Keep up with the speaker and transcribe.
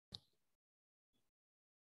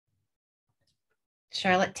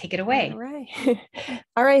Charlotte, take it All away. right.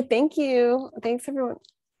 All right. Thank you. Thanks, everyone.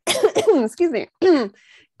 Excuse me. Clearing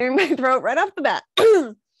my throat right off the bat.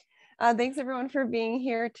 Thanks, everyone, for being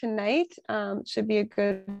here tonight. Should be a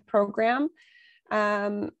good program.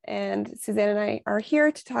 And Suzanne and I are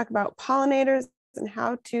here to talk about pollinators and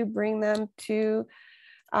how to bring them to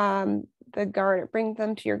the garden, bring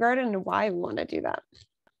them to your garden, and why we want to do that.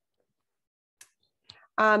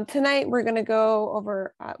 Tonight, we're going to go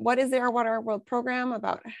over what is the Our Water, Our World program.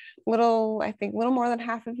 About I think a little more than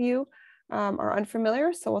half of you are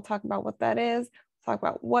unfamiliar. So we'll talk about what that is, talk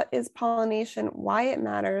about what is pollination, why it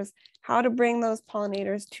matters, how to bring those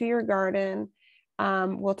pollinators to your garden.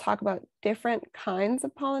 We'll talk about different kinds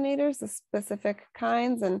of pollinators, the specific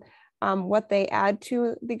kinds, and what they add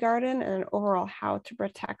to the garden, and overall how to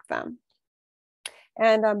protect them.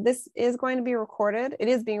 And this is going to be recorded. It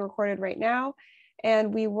is being recorded right now.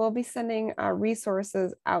 And we will be sending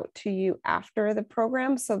resources out to you after the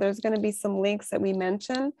program. So there's going to be some links that we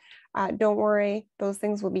mention. Don't worry, those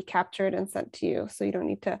things will be captured and sent to you. So you don't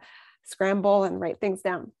need to scramble and write things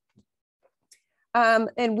down.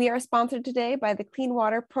 And we are sponsored today by the Clean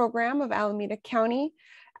Water Program of Alameda County.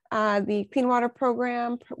 The Clean Water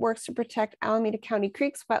Program works to protect Alameda County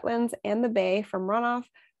creeks, wetlands, and the bay from runoff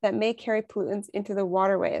that may carry pollutants into the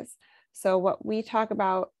waterways. So what we talk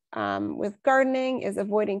about with gardening is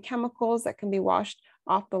avoiding chemicals that can be washed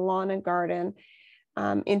off the lawn and garden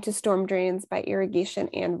into storm drains by irrigation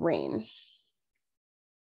and rain.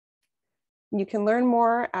 You can learn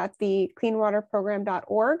more at the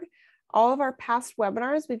cleanwaterprogram.org. All of our past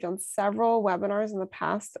webinars, we've done several webinars in the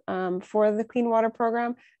past for the Clean Water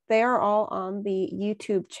Program. They are all on the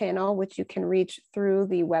YouTube channel, which you can reach through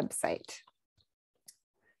the website.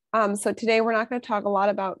 So today we're not going to talk a lot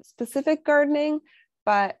about specific gardening,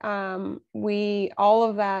 but all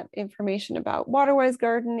of that information about waterways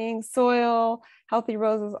gardening, soil, healthy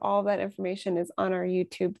roses, all that information is on our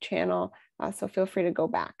YouTube channel. So feel free to go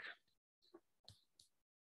back.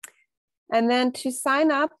 And then to sign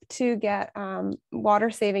up to get water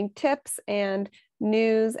saving tips and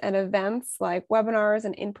news and events like webinars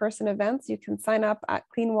and in-person events, you can sign up at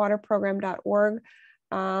cleanwaterprogram.org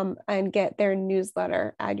and get their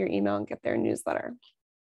newsletter, add your email and get their newsletter.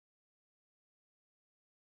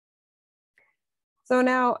 So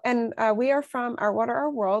now, and we are from Our Water, Our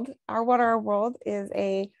World. Our Water, Our World is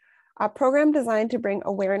a program designed to bring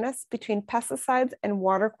awareness between pesticides and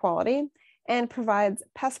water quality and provides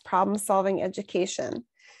pest problem solving education.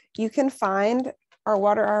 You can find Our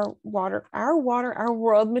Water, Our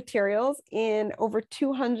World materials in over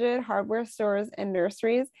 200 hardware stores and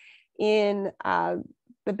nurseries in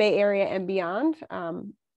the Bay Area and beyond,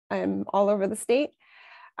 and all over the state.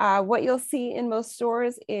 What you'll see in most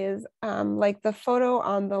stores is like the photo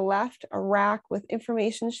on the left, a rack with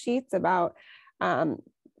information sheets about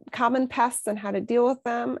common pests and how to deal with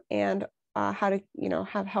them, and how to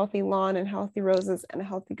have healthy lawn and healthy roses and a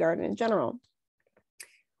healthy garden in general.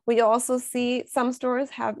 We also see some stores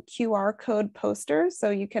have QR code posters, so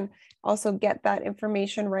you can also get that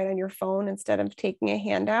information right on your phone instead of taking a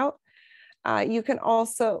handout. You can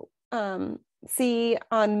also see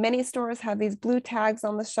on many stores have these blue tags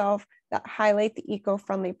on the shelf that highlight the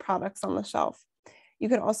eco-friendly products on the shelf. You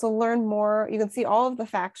can also learn more. You can see all of the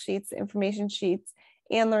fact sheets, information sheets,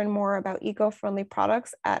 and learn more about eco-friendly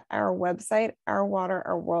products at our website,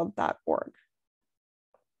 ourwaterourworld.org.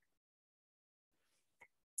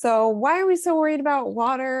 So why are we so worried about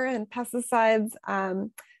water and pesticides?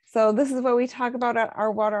 So this is what we talk about at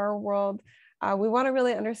Our Water, Our World. We want to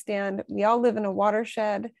really understand, we all live in a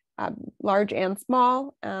watershed, large and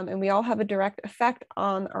small, and we all have a direct effect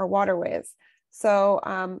on our waterways. So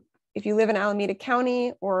if you live in Alameda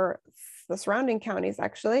County or the surrounding counties,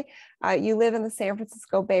 actually, you live in the San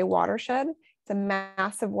Francisco Bay watershed. It's a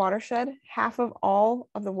massive watershed. Half of all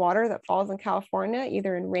of the water that falls in California,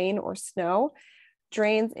 either in rain or snow,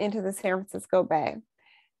 drains into the San Francisco Bay.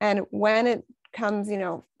 And when it comes,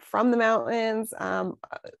 from the mountains,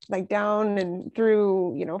 like down and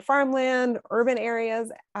through, farmland, urban areas,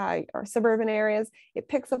 or suburban areas, it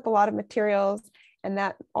picks up a lot of materials, and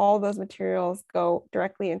that all those materials go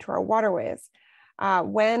directly into our waterways.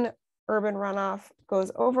 When urban runoff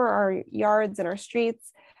goes over our yards and our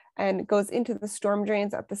streets and goes into the storm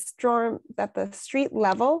drains at the street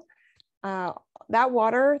level, that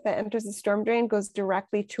water that enters the storm drain goes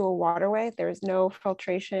directly to a waterway. There's no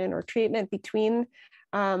filtration or treatment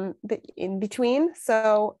in between.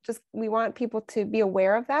 So we want people to be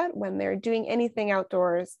aware of that when they're doing anything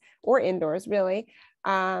outdoors or indoors, really,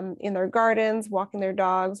 in their gardens, walking their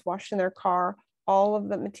dogs, washing their car. All of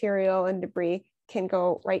the material and debris can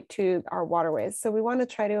go right to our waterways. So we want to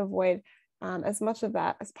try to avoid as much of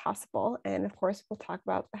that as possible. And of course, we'll talk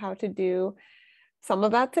about how to do some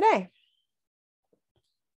of that today.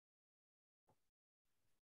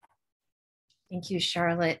 Thank you,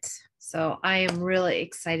 Charlotte. So I am really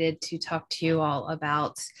excited to talk to you all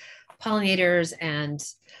about pollinators, and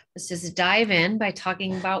let's just dive in by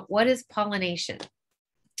talking about what is pollination.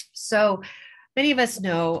 So many of us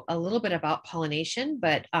know a little bit about pollination,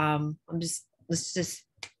 but let's just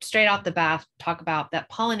straight out the bat talk about that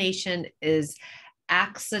pollination is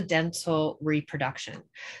accidental reproduction.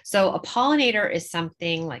 So a pollinator is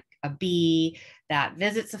something like a bee that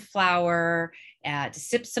visits a flower to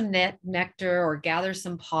sip some nectar or gather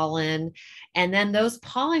some pollen. And then those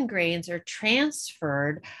pollen grains are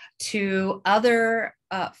transferred to other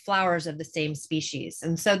flowers of the same species.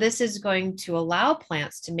 And so this is going to allow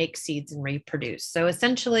plants to make seeds and reproduce. So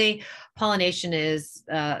essentially, pollination is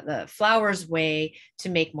the flower's way to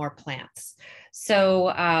make more plants.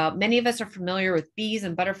 So many of us are familiar with bees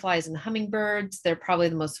and butterflies and hummingbirds. They're probably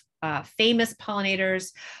the most famous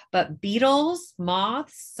pollinators, but beetles,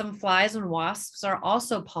 moths, some flies and wasps are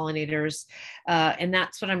also pollinators. And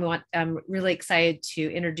that's what I'm really excited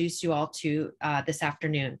to introduce you all to this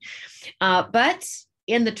afternoon. But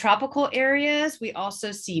in the tropical areas, we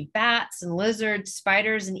also see bats and lizards,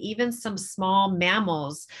 spiders, and even some small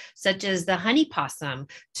mammals, such as the honey possum,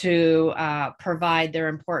 to provide their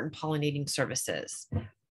important pollinating services,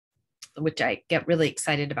 which I get really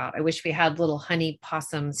excited about. I wish we had little honey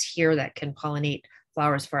possums here that can pollinate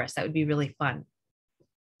flowers for us. That would be really fun.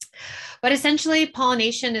 But essentially,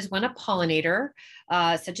 pollination is when a pollinator,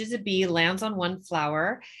 such as a bee, lands on one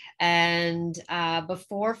flower, and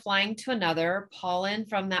before flying to another, pollen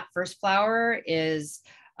from that first flower is,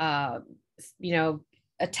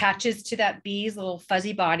 attaches to that bee's little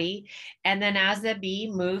fuzzy body. And then as the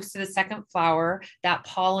bee moves to the second flower, that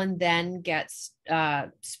pollen then gets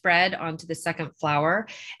spread onto the second flower.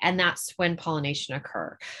 And that's when pollination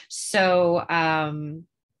occurs. So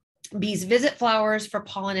bees visit flowers for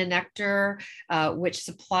pollen and nectar, which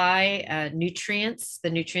supply nutrients,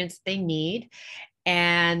 the nutrients they need.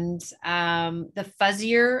 And the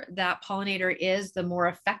fuzzier that pollinator is, the more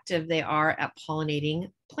effective they are at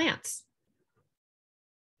pollinating plants.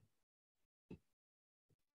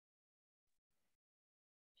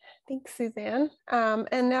 Thanks, Suzanne.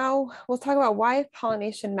 And now we'll talk about why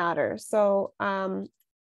pollination matters. So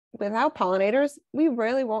without pollinators, we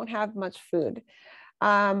really won't have much food.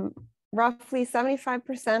 Roughly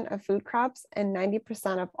 75% of food crops and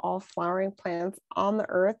 90% of all flowering plants on the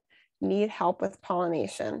earth need help with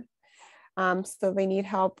pollination. So they need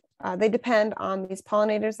help. They depend on these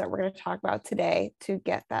pollinators that we're going to talk about today to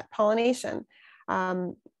get that pollination.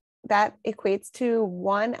 That equates to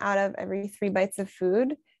 1 out of every 3 bites of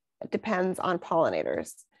food depends on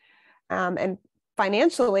pollinators. And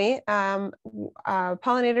financially,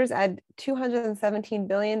 pollinators add $217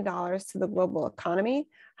 billion to the global economy.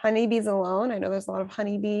 Honeybees alone, I know there's a lot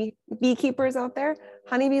of beekeepers out there.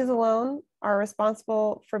 Honeybees alone are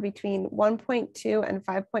responsible for between 1.2 and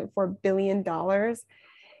 $5.4 billion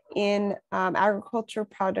in agriculture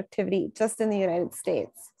productivity just in the United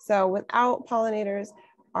States. So without pollinators,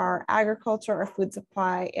 our agriculture, our food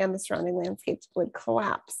supply, and the surrounding landscapes would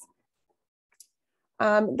collapse.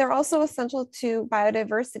 They're also essential to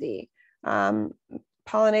biodiversity.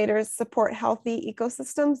 Pollinators support healthy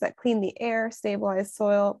ecosystems that clean the air, stabilize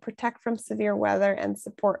soil, protect from severe weather, and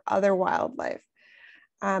support other wildlife.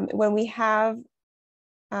 When we have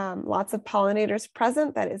lots of pollinators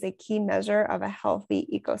present, that is a key measure of a healthy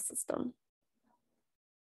ecosystem.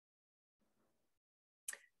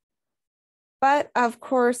 But of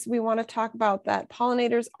course, we want to talk about that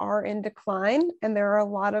pollinators are in decline, and there are a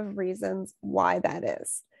lot of reasons why that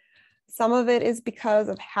is. Some of it is because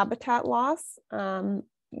of habitat loss.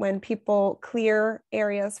 When people clear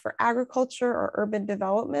areas for agriculture or urban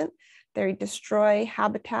development, they destroy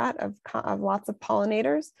habitat of lots of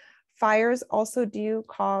pollinators. Fires also do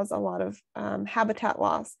cause a lot of habitat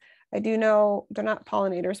loss. I do know they're not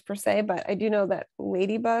pollinators per se, but I do know that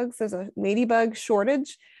ladybugs, there's a ladybug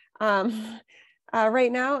shortage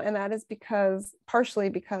right now, and that is partially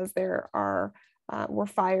because there were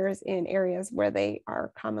fires in areas where they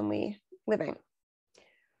are commonly living.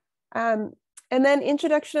 And then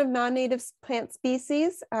introduction of non-native plant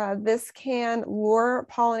species. This can lure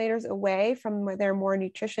pollinators away from their more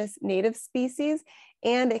nutritious native species,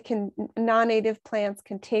 and non-native plants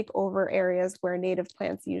can take over areas where native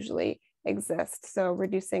plants usually exist, so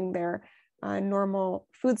reducing their normal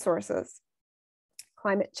food sources.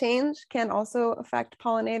 Climate change can also affect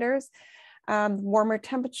pollinators. Warmer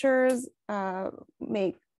temperatures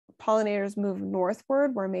make pollinators move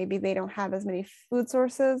northward, where maybe they don't have as many food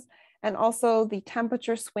sources, And also the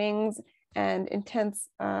temperature swings and intense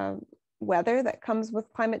weather that comes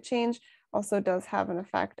with climate change also does have an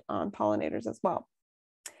effect on pollinators as well.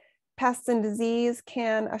 Pests and disease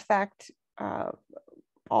can affect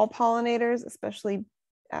all pollinators, especially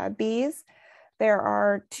bees. There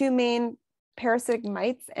are two main parasitic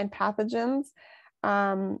mites and pathogens,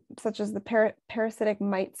 such as the parasitic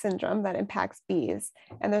mite syndrome that impacts bees.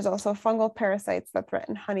 And there's also fungal parasites that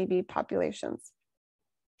threaten honeybee populations.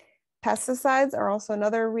 Pesticides are also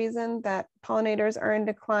another reason that pollinators are in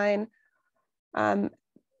decline.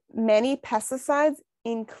 Many pesticides,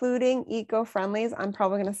 including eco-friendlies, I'm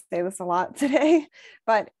probably going to say this a lot today,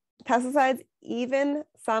 but pesticides, even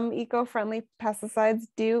some eco-friendly pesticides,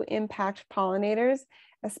 do impact pollinators,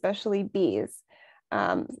 especially bees.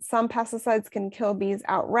 Some pesticides can kill bees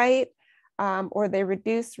outright, or they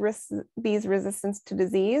reduce bees' resistance to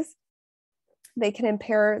disease. They can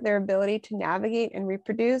impair their ability to navigate and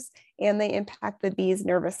reproduce, and they impact the bee's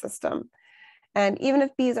nervous system. And even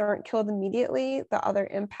if bees aren't killed immediately, the other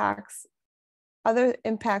impacts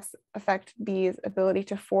affect bees' ability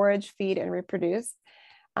to forage, feed, and reproduce,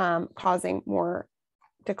 causing more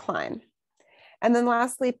decline. And then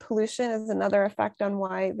lastly, pollution is another effect on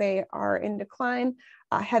why they are in decline.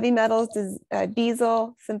 Heavy metals,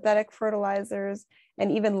 diesel, synthetic fertilizers,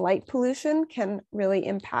 and even light pollution can really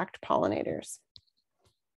impact pollinators.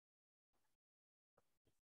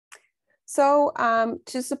 So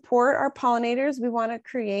to support our pollinators, we want to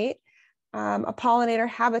create a pollinator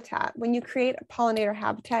habitat. When you create a pollinator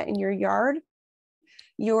habitat in your yard,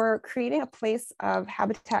 you're creating a place of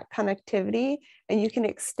habitat connectivity, and you can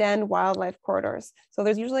extend wildlife corridors. So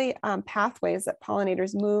there's usually pathways that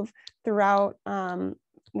pollinators move throughout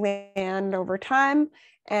land over time.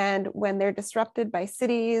 And when they're disrupted by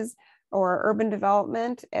cities or urban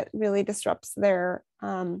development, it really disrupts their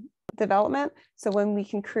development. So when we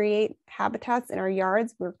can create habitats in our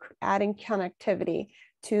yards, we're adding connectivity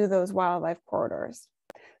to those wildlife corridors.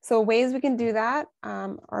 So ways we can do that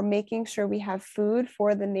are making sure we have food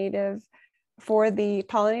for the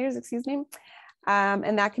pollinators,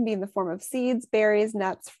 and that can be in the form of seeds, berries,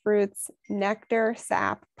 nuts, fruits, nectar,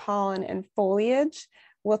 sap, pollen, and foliage.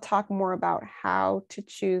 We'll talk more about how to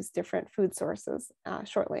choose different food sources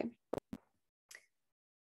shortly.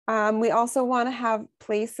 We also want to have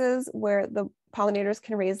places where the pollinators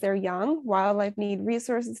can raise their young. Wildlife need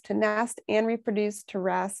resources to nest and reproduce, to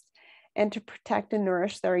rest, and to protect and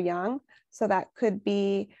nourish their young. So that could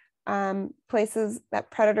be places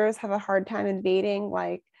that predators have a hard time invading,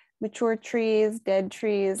 like mature trees, dead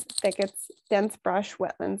trees, thickets, dense brush,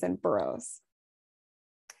 wetlands, and burrows.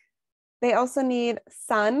 They also need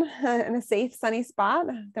sun and a safe sunny spot,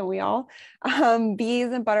 don't we all?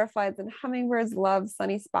 Bees and butterflies and hummingbirds love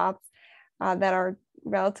sunny spots that are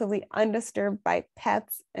relatively undisturbed by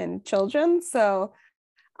pets and children. So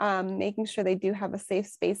making sure they do have a safe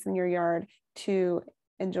space in your yard to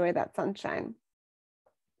enjoy that sunshine.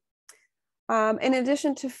 In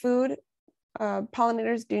addition to food,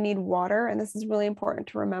 pollinators do need water, and this is really important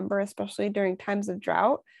to remember, especially during times of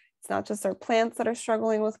drought. It's not just our plants that are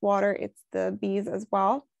struggling with water, it's the bees as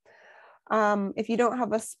well. If you don't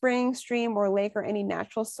have a spring, stream, or lake or any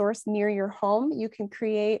natural source near your home, you can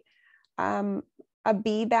create a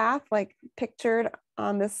bee bath like pictured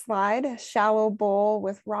on this slide, a shallow bowl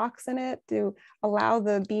with rocks in it to allow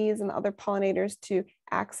the bees and other pollinators to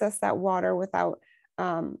access that water without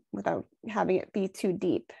having it be too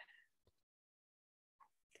deep.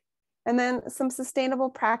 And then some sustainable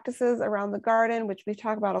practices around the garden, which we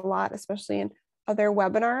talk about a lot, especially in other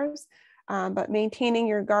webinars, but maintaining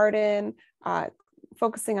your garden,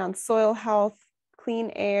 focusing on soil health,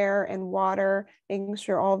 clean air and water, making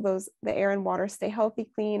sure all of those, the air and water stay healthy,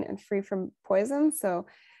 clean, and free from poison. So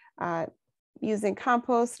using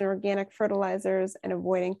compost and organic fertilizers and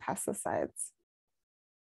avoiding pesticides.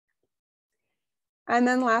 And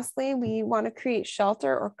then lastly, we want to create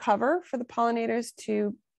shelter or cover for the pollinators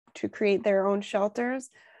to create their own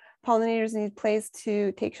shelters. Pollinators need a place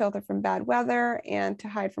to take shelter from bad weather and to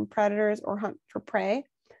hide from predators or hunt for prey.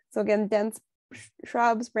 So again, dense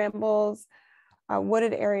shrubs, brambles,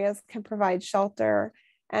 wooded areas can provide shelter.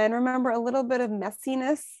 And remember, a little bit of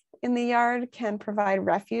messiness in the yard can provide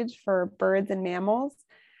refuge for birds and mammals.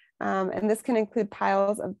 And this can include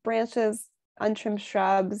piles of branches, untrimmed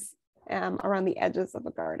shrubs around the edges of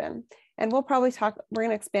a garden. And we'll probably we're going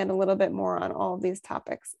to expand a little bit more on all of these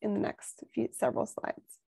topics in the next several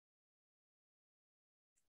slides.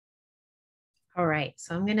 All right,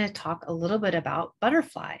 so I'm going to talk a little bit about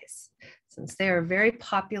butterflies. since they are very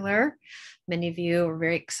popular. Many of you are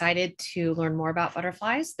very excited to learn more about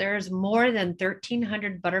butterflies. There's more than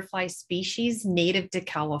 1,300 butterfly species native to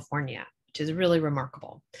California, which is really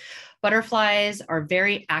remarkable. Butterflies are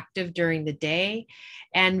very active during the day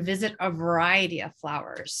and visit a variety of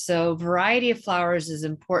flowers. So variety of flowers is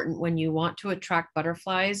important when you want to attract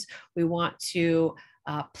butterflies. We want to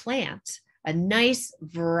plant a nice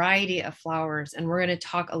variety of flowers, and we're going to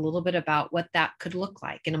talk a little bit about what that could look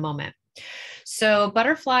like in a moment. So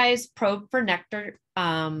butterflies probe for nectar.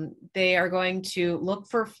 They are going to look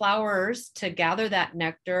for flowers to gather that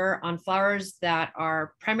nectar on flowers that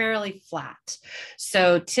are primarily flat.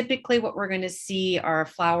 So typically what we're going to see are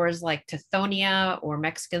flowers like Tithonia or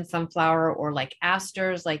Mexican sunflower, or like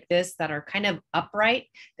asters like this that are kind of upright.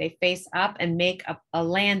 They face up and make a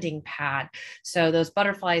landing pad. So those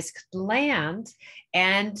butterflies could land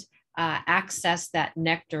and access that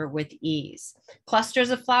nectar with ease. Clusters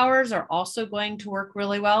of flowers are also going to work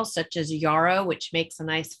really well, such as yarrow, which makes a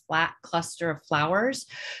nice flat cluster of flowers.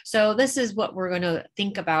 So this is what we're going to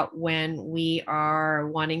think about when we are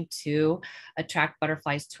wanting to attract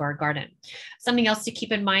butterflies to our garden. Something else to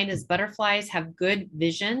keep in mind is butterflies have good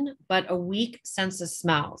vision, but a weak sense of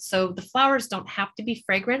smell. So the flowers don't have to be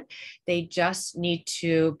fragrant. They just need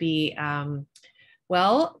to be,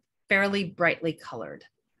 well, fairly brightly colored.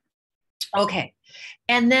 Okay,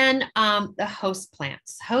 and then the host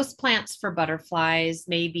plants. Host plants for butterflies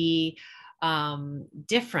may be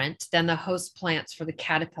different than the host plants for the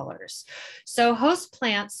caterpillars. So host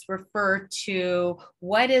plants refer to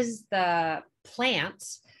what is the plant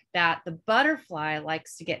that the butterfly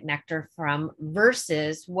likes to get nectar from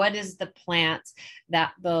versus what is the plant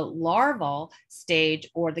that the larval stage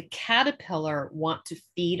or the caterpillar want to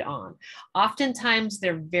feed on. Oftentimes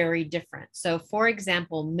they're very different. So for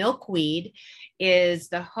example, milkweed is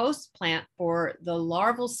the host plant for the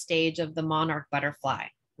larval stage of the monarch butterfly.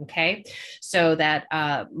 Okay, so that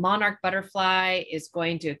monarch butterfly is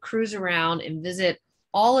going to cruise around and visit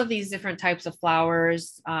all of these different types of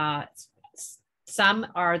flowers. Some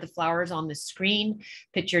are the flowers on the screen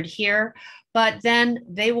pictured here, but then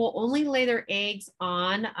they will only lay their eggs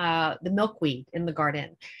on the milkweed in the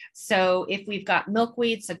garden. So if we've got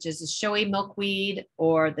milkweed, such as the showy milkweed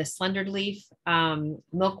or the slender leaf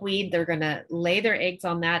milkweed, they're going to lay their eggs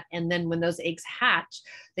on that. And then when those eggs hatch,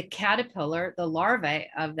 the caterpillar, the larvae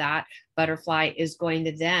of that butterfly, is going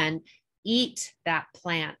to then eat that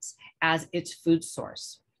plant as its food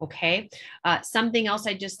source. Okay. Something else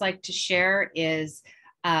I'd just like to share is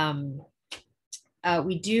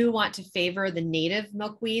we do want to favor the native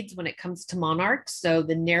milkweeds when it comes to monarchs. So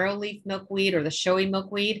the narrow leaf milkweed or the showy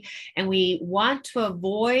milkweed, and we want to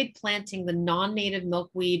avoid planting the non-native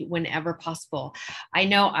milkweed whenever possible. I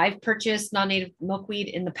know I've purchased non-native milkweed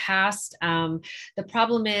in the past. The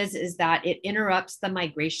problem is that it interrupts the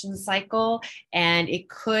migration cycle and it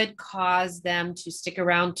could cause them to stick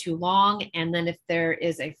around too long. And then if there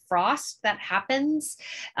is a frost that happens,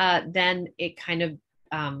 then it kind of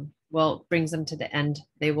well, brings them to the end.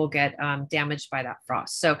 They will get damaged by that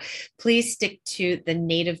frost. So please stick to the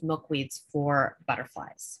native milkweeds for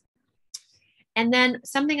butterflies. And then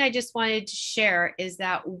something I just wanted to share is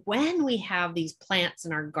that when we have these plants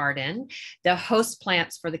in our garden, the host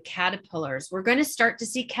plants for the caterpillars, we're going to start to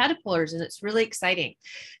see caterpillars, and it's really exciting.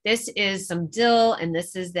 This is some dill, and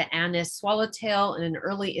this is the anise swallowtail and an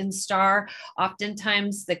early instar.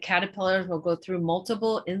 Oftentimes the caterpillars will go through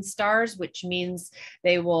multiple instars, which means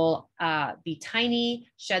they will be tiny,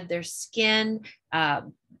 shed their skin,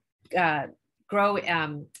 grow,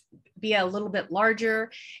 be a little bit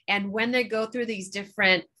larger. And when they go through these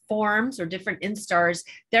different forms or different instars,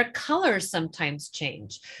 their colors sometimes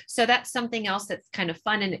change. So that's something else that's kind of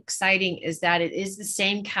fun and exciting, is that it is the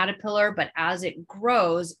same caterpillar, but as it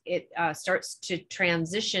grows, it starts to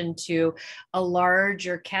transition to a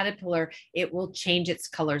larger caterpillar. It will change its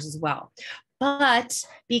colors as well. But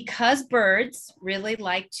because birds really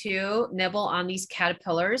like to nibble on these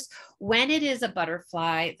caterpillars, when it is a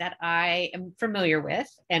butterfly that I am familiar with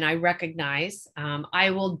and I recognize,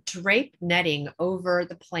 I will drape netting over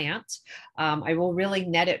the plant. I will really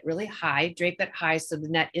net it really high, drape it high so the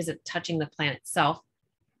net isn't touching the plant itself.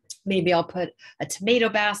 Maybe I'll put a tomato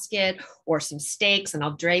basket or some stakes and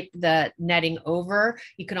I'll drape the netting over.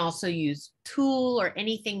 You can also use tulle or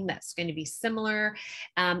anything that's going to be similar,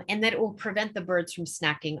 and that it will prevent the birds from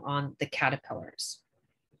snacking on the caterpillars.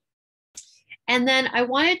 And then I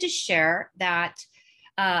wanted to share that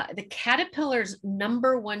the caterpillar's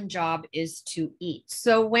number one job is to eat.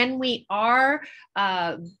 So when we are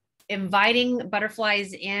inviting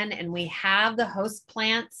butterflies in and we have the host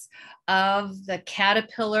plants of the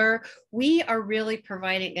caterpillar, we are really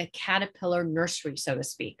providing a caterpillar nursery, so to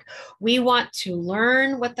speak. We want to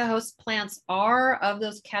learn what the host plants are of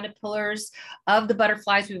those caterpillars, of the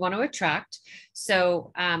butterflies we want to attract.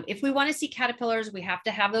 So if we want to see caterpillars, we have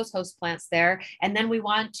to have those host plants there. And then we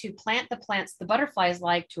want to plant the plants the butterflies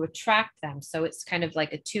like to attract them. So it's kind of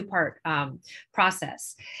like a two-part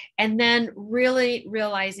process. And then really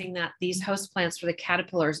realizing that these host plants for the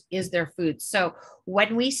caterpillars is their food. So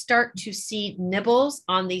when we start to see nibbles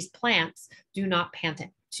on these plants, do not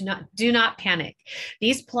panic. Do not panic.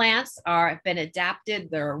 These plants have been adapted.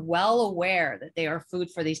 They're well aware that they are food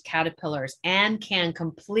for these caterpillars and can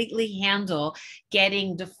completely handle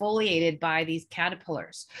getting defoliated by these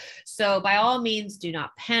caterpillars. So by all means, do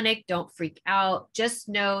not panic. Don't freak out. Just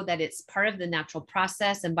know that it's part of the natural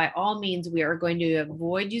process. And by all means, we are going to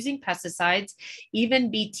avoid using pesticides, even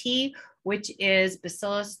BT, which is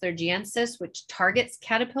Bacillus thuringiensis, which targets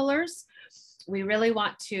caterpillars. We really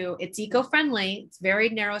want to, it's eco-friendly, it's very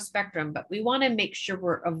narrow spectrum, but we want to make sure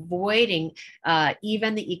we're avoiding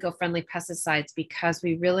even the eco-friendly pesticides, because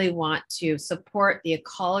we really want to support the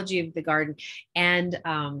ecology of the garden and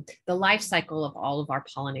the life cycle of all of our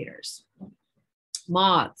pollinators.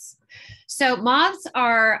 Moths. So moths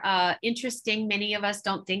are interesting. Many of us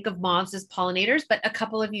don't think of moths as pollinators, but a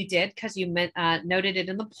couple of you did, because you noted it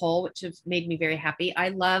in the poll, which has made me very happy. I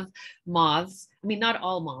love moths. I mean, not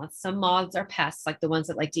all moths. Some moths are pests, like the ones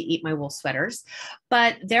that like to eat my wool sweaters.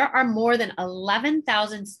 But there are more than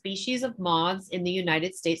 11,000 species of moths in the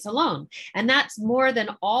United States alone. And that's more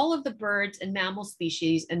than all of the birds and mammal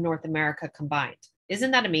species in North America combined.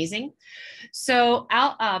 Isn't that amazing? So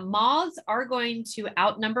moths are going to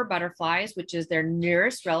outnumber butterflies, which is their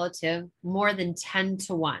nearest relative, more than 10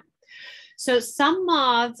 to 1. So some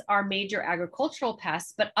moths are major agricultural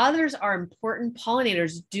pests, but others are important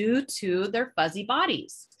pollinators due to their fuzzy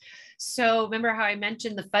bodies. So remember how I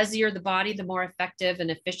mentioned the fuzzier the body, the more effective and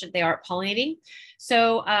efficient they are at pollinating.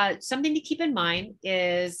 So something to keep in mind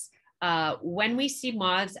is when we see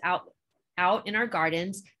moths out in our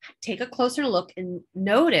gardens, take a closer look and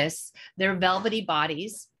notice their velvety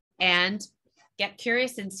bodies and get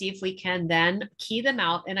curious and see if we can then key them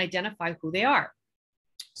out and identify who they are.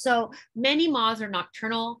 So many moths are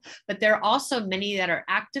nocturnal, but there are also many that are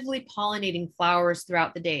actively pollinating flowers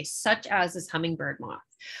throughout the day, such as this hummingbird moth.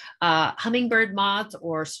 Hummingbird moths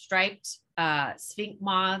or striped skink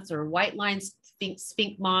moths or white-lined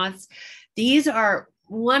skink moths. These are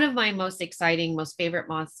one of my most exciting, most favorite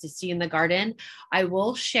moths to see in the garden. I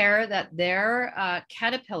will share that their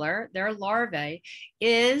caterpillar, their larvae,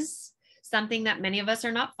 is something that many of us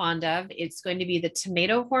are not fond of. It's going to be the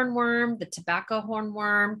tomato hornworm, the tobacco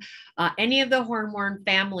hornworm. Any of the hornworm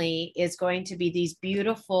family is going to be these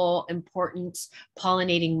beautiful, important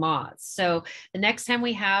pollinating moths. So the next time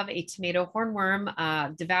we have a tomato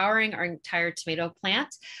hornworm devouring our entire tomato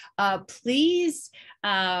plant, please,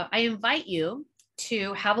 I invite you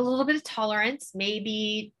to have a little bit of tolerance,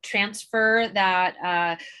 maybe transfer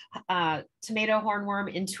that tomato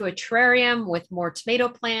hornworm into a terrarium with more tomato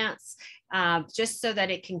plants, just so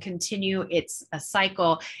that it can continue its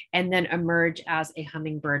cycle and then emerge as a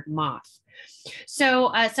hummingbird moth.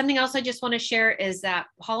 So something else I just want to share is that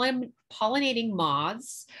pollinating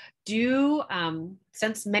moths do,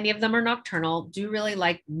 since many of them are nocturnal, do really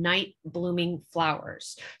like night blooming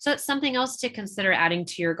flowers. So it's something else to consider adding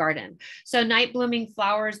to your garden. So night blooming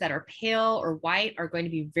flowers that are pale or white are going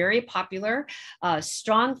to be very popular.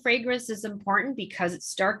 Strong fragrance is important because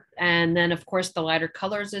it's dark. And then of course the lighter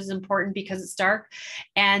colors is important because it's dark.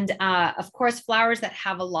 And of course, flowers that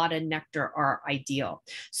have a lot of nectar are ideal.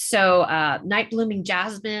 So night blooming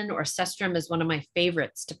jasmine or cestrum is one of my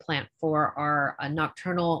favorites to plant for our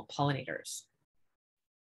nocturnal pollinators.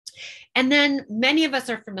 And then many of us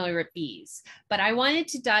are familiar with bees, but I wanted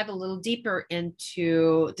to dive a little deeper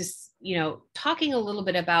into this, talking a little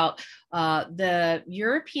bit about the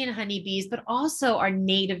European honeybees, but also our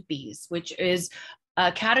native bees, which is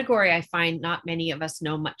a category I find not many of us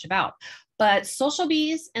know much about. But social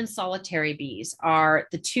bees and solitary bees are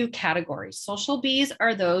the two categories. Social bees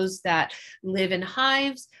are those that live in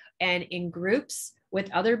hives and in groups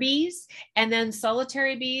with other bees. And then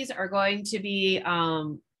solitary bees are going to be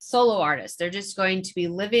solo artists. They're just going to be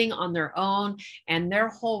living on their own, and their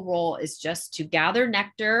whole role is just to gather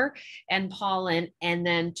nectar and pollen and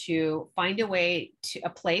then to find a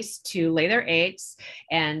place to lay their eggs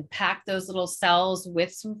and pack those little cells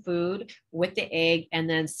with some food with the egg and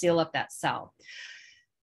then seal up that cell.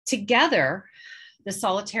 Together, the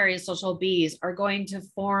solitary and social bees are going to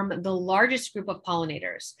form the largest group of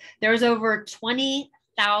pollinators. There's over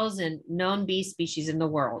 20,000 known bee species in the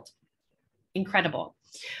world. Incredible.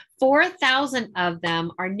 4,000 of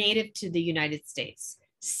them are native to the United States.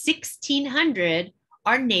 1,600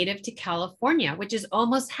 are native to California, which is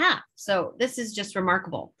almost half. So this is just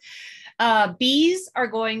remarkable. Bees are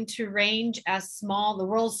going to range as small. The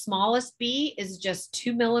world's smallest bee is just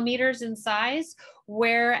 2 millimeters in size,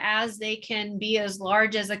 whereas they can be as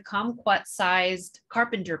large as a kumquat-sized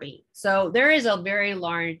carpenter bee. So there is a very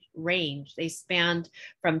large range. They span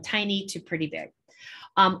from tiny to pretty big.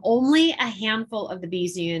 Only a handful of the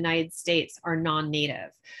bees in the United States are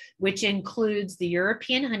non-native, which includes the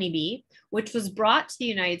European honeybee, which was brought to the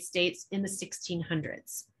United States in the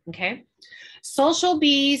 1600s. Okay. Social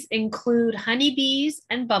bees include honeybees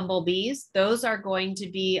and bumblebees. Those are going to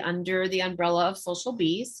be under the umbrella of social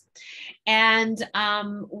bees. And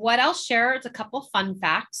what I'll share is a couple fun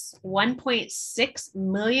facts. 1.6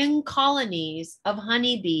 million colonies of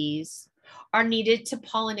honeybees are needed to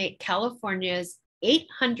pollinate California's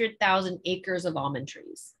 800,000 acres of almond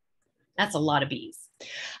trees. That's a lot of bees.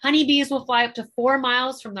 Honeybees will fly up to 4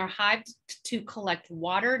 miles from their hive to collect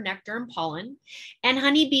water, nectar, and pollen. And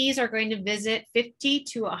honeybees are going to visit 50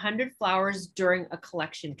 to 100 flowers during a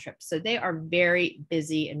collection trip. So they are very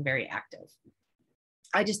busy and very active.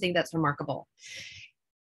 I just think that's remarkable.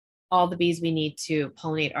 All the bees we need to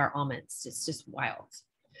pollinate our almonds. It's just wild.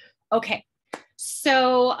 Okay,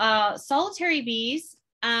 so solitary bees.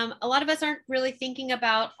 A lot of us aren't really thinking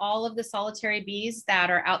about all of the solitary bees that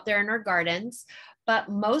are out there in our gardens, but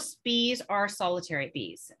most bees are solitary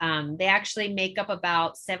bees. They actually make up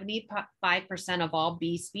about 75% of all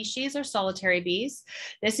bee species are solitary bees.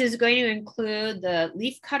 This is going to include the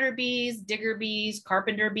leafcutter bees, digger bees,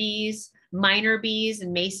 carpenter bees, miner bees,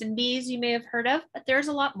 and mason bees you may have heard of, but there's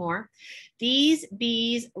a lot more. These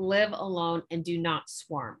bees live alone and do not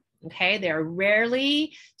swarm. Okay, they are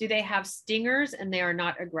rarely do they have stingers, and they are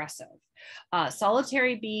not aggressive.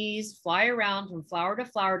 Solitary bees fly around from flower to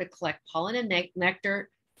flower to collect pollen and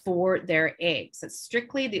nectar for their eggs. That's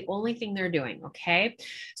strictly the only thing they're doing. Okay,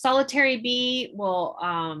 solitary bee will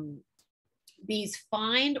bees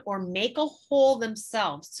find or make a hole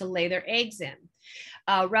themselves to lay their eggs in.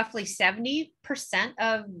 Roughly 70%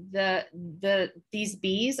 of these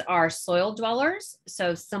bees are soil dwellers.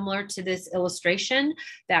 So similar to this illustration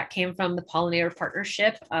that came from the Pollinator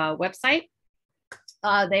Partnership website.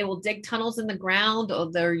 They will dig tunnels in the ground,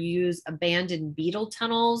 or they'll use abandoned beetle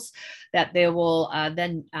tunnels that they will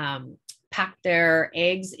then pack their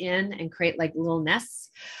eggs in and create like little nests,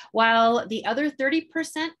 while the other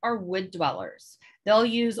 30% are wood dwellers. They'll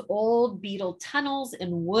use old beetle tunnels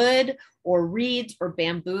in wood or reeds or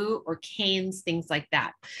bamboo or canes, things like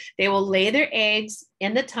that. They will lay their eggs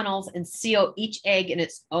in the tunnels and seal each egg in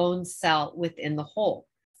its own cell within the hole.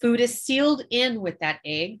 Food is sealed in with that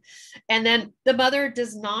egg, and then the mother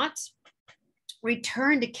does not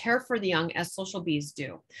return to care for the young as social bees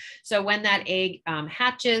do. So when that egg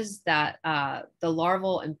hatches, that the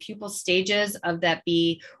larval and pupal stages of that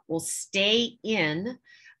bee will stay in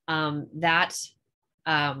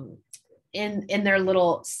in their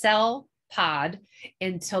little cell pod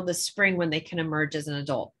until the spring, when they can emerge as an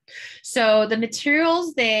adult. So the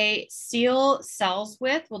materials they seal cells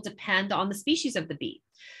with will depend on the species of the bee.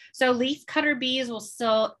 So leafcutter bees will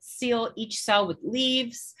seal each cell with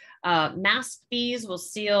leaves. Masked bees will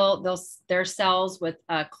seal their cells with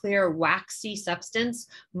a clear waxy substance.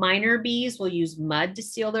 Miner bees will use mud to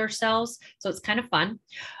seal their cells. So it's kind of fun.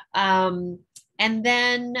 And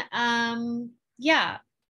then, I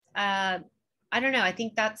don't know. I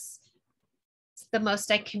think that's the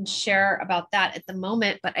most I can share about that at the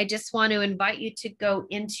moment, but I just want to invite you to go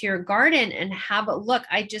into your garden and have a look.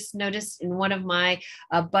 I just noticed in one of my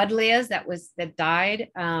buddleias that died,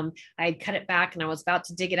 I had cut it back and I was about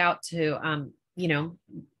to dig it out to,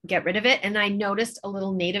 get rid of it. And I noticed a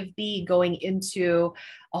little native bee going into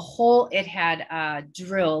a hole it had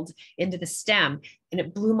drilled into the stem, and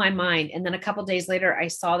it blew my mind. And then a couple of days later, I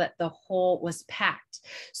saw that the hole was packed.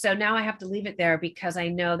 So now I have to leave it there because I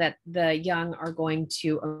know that the young are going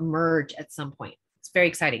to emerge at some point. It's very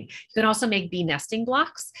exciting. You can also make bee nesting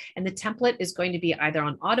blocks, and the template is going to be either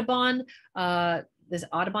on Audubon, this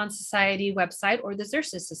Audubon Society website, or the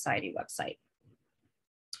Xerces Society website.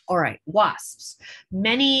 All right, wasps. To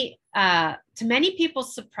many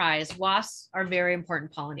people's surprise, wasps are very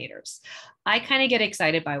important pollinators. I kind of get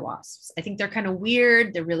excited by wasps. I think they're kind of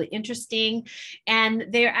weird. They're really interesting. And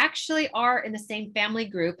they actually are in the same family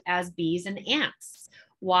group as bees and ants.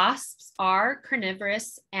 Wasps are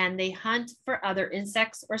carnivorous, and they hunt for other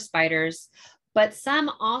insects or spiders, but some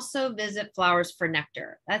also visit flowers for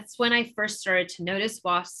nectar. That's when I first started to notice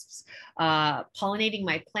wasps pollinating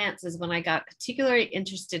my plants, is when I got particularly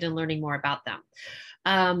interested in learning more about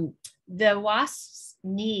them. The wasps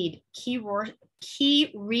need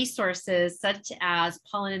key resources such as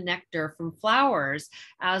pollen and nectar from flowers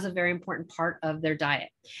as a very important part of their diet.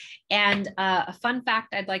 And a fun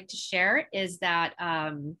fact I'd like to share is that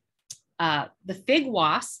the fig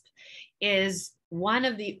wasp is one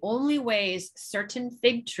of the only ways certain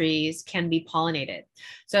fig trees can be pollinated.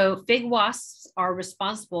 So fig wasps are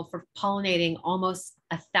responsible for pollinating almost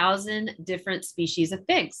 1,000 different species of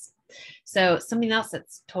figs. So something else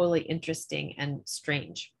that's totally interesting and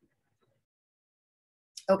strange.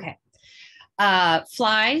 Okay.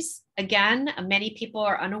 Flies, again, many people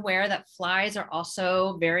are unaware that flies are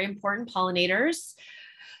also very important pollinators.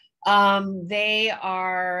 They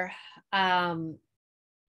are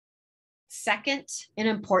second in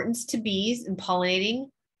importance to bees in pollinating.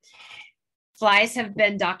 Flies have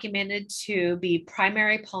been documented to be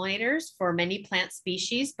primary pollinators for many plant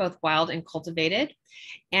species, both wild and cultivated.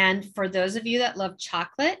 And for those of you that love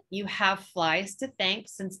chocolate, you have flies to thank,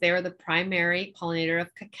 since they are the primary pollinator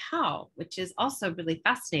of cacao, which is also really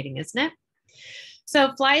fascinating, isn't it?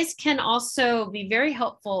 So flies can also be very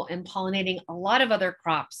helpful in pollinating a lot of other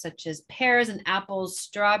crops, such as pears and apples,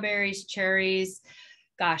 strawberries, cherries,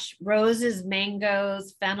 gosh, roses,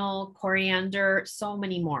 mangoes, fennel, coriander, so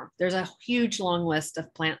many more. There's a huge long list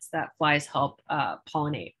of plants that flies help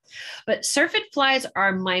pollinate. But syrphid flies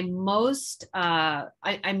are my most,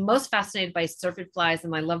 I'm most fascinated by syrphid flies,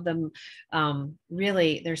 and I love them.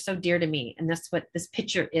 Really, they're so dear to me. And that's what this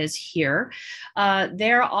picture is here.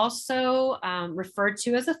 They're also referred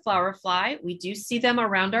to as a flower fly. We do see them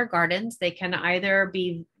around our gardens. They can either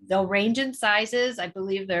be, they'll range in sizes. I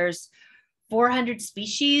believe there's 400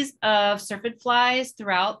 species of syrphid flies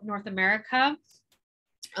throughout North America.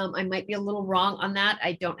 I might be a little wrong on that.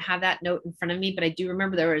 I don't have that note in front of me, but I do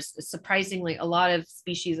remember there was surprisingly a lot of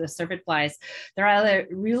species of syrphid flies. They're either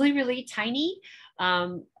really, really tiny,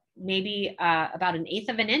 maybe about 1/8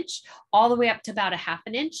 of an inch, all the way up to about 1/2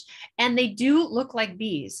 an inch. And they do look like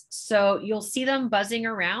bees. So you'll see them buzzing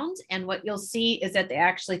around. And what you'll see is that they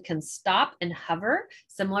actually can stop and hover,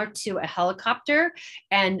 similar to a helicopter,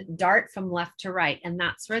 and dart from left to right. And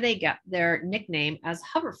that's where they get their nickname as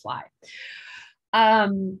hoverfly.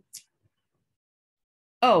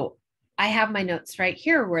 Oh, I have my notes right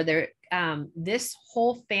here where they're, this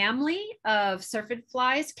whole family of syrphid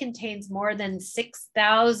flies contains more than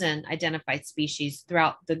 6,000 identified species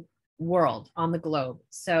throughout the world, on the globe.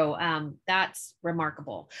 So that's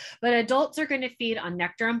remarkable. But adults are going to feed on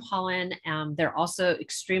nectar and pollen. They're also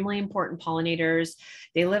extremely important pollinators.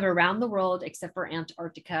 They live around the world except for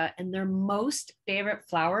Antarctica, and their most favorite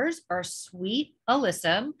flowers are sweet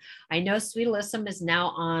alyssum. I know sweet alyssum is now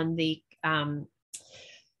on the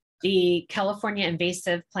California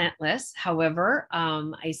invasive plant list. However,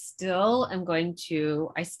 I still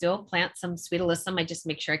plant some sweet alyssum. I just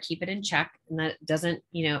make sure I keep it in check and that it doesn't,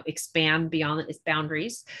 expand beyond its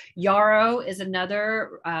boundaries. Yarrow is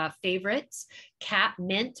another favorite.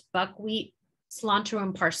 Catmint, buckwheat, cilantro,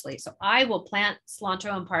 and parsley. So I will plant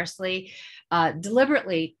cilantro and parsley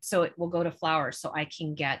deliberately so it will go to flower, so I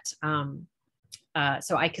can get,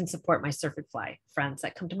 so I can support my syrphid fly friends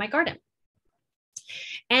that come to my garden.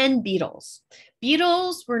 And beetles.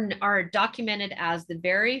 Beetles are documented as the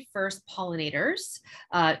very first pollinators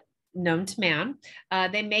known to man.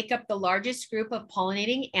 They make up the largest group of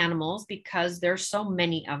pollinating animals because there's so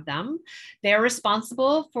many of them. They're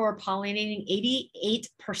responsible for pollinating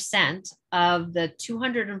 88% of the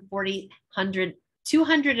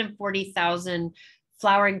 240,000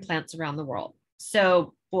 flowering plants around the world.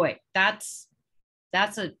 So boy, that's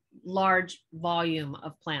a large volume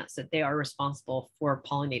of plants that they are responsible for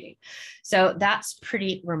pollinating. So that's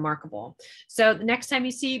pretty remarkable. So the next time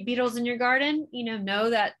you see beetles in your garden, know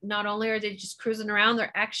that not only are they just cruising around,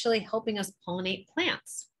 they're actually helping us pollinate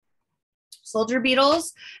plants. Soldier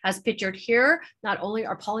beetles, as pictured here, not only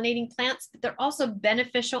are pollinating plants, but they're also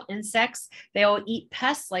beneficial insects. They will eat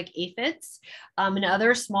pests like aphids and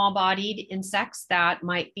other small-bodied insects that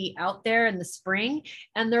might be out there in the spring.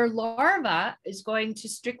 And their larva is going to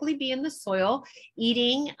strictly be in the soil,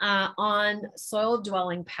 eating on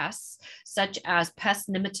soil-dwelling pests, such as pest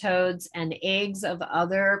nematodes and eggs of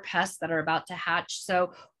other pests that are about to hatch.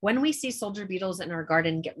 So when we see soldier beetles in our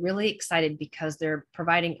garden, get really excited because they're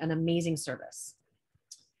providing an amazing service.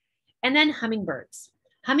 And then hummingbirds.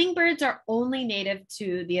 Hummingbirds are only native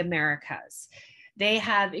to the Americas. They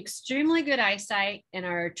have extremely good eyesight and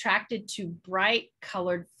are attracted to bright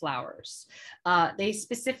colored flowers. They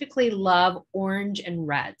specifically love orange and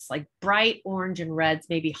reds, like bright orange and reds,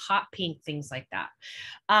 maybe hot pink, things like that.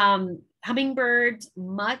 Hummingbirds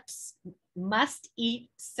must eat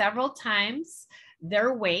several times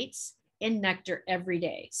their weight in nectar every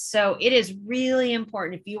day. So it is really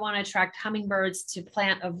important if you want to attract hummingbirds to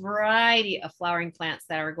plant a variety of flowering plants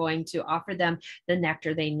that are going to offer them the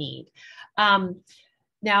nectar they need.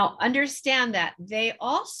 Now, understand that they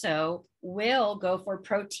also will go for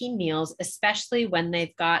protein meals, especially when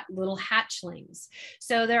they've got little hatchlings.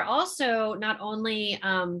 So they're also not only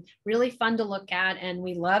really fun to look at, and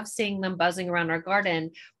we love seeing them buzzing around our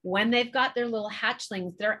garden. When they've got their little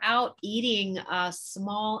hatchlings, they're out eating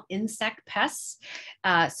small insect pests.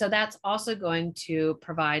 So that's also going to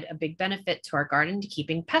provide a big benefit to our garden to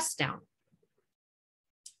keeping pests down.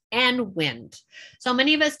 And wind. So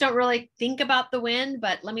many of us don't really think about the wind,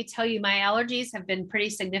 but let me tell you, my allergies have been pretty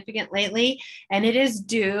significant lately, and it is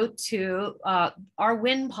due to our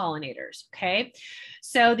wind pollinators, okay?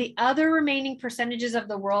 So the other remaining percentages of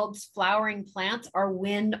the world's flowering plants are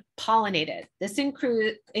wind pollinated. This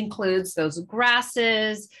includes those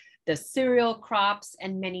grasses, the cereal crops,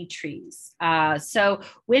 and many trees. So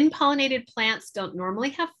wind pollinated plants don't normally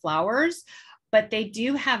have flowers, but they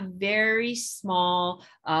do have very small,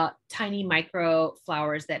 tiny micro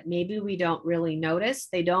flowers that maybe we don't really notice.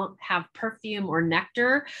 They don't have perfume or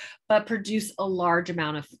nectar, but produce a large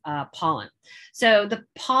amount of pollen. So the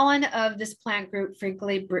pollen of this plant group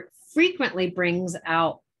frequently brings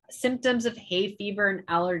out symptoms of hay fever and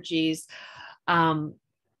allergies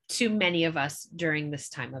to many of us during this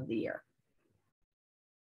time of the year.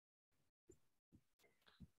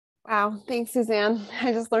 Wow, thanks, Suzanne.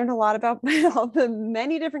 I just learned a lot about all the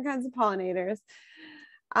many different kinds of pollinators.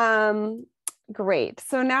 Great.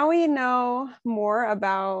 So now we know more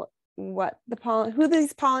about who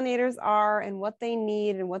these pollinators are and what they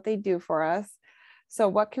need and what they do for us. So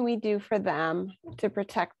what can we do for them to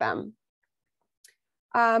protect them?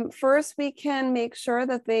 First, we can make sure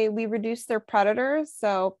that we reduce their predators.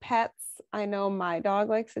 So pets, I know my dog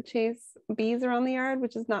likes to chase bees around the yard,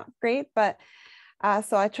 which is not great, but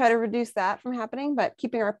so I try to reduce that from happening, but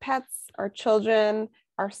keeping our pets, our children,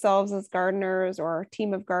 ourselves as gardeners or our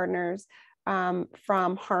team of gardeners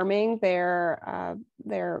from harming the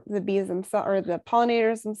bees themselves or the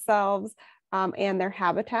pollinators themselves and their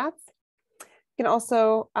habitats. You can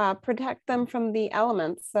also protect them from the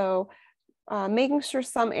elements. So making sure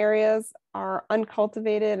some areas are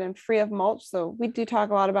uncultivated and free of mulch. So we do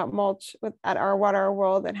talk a lot about mulch at our Water Our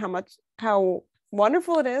World and how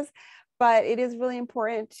wonderful it is. But it is really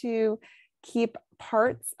important to keep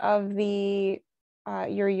parts of your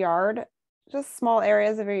yard, just small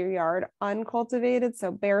areas of your yard, uncultivated,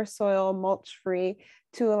 so bare soil, mulch-free,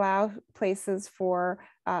 to allow places for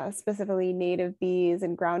specifically native bees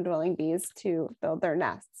and ground-dwelling bees to build their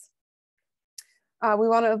nests. We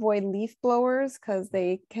want to avoid leaf blowers because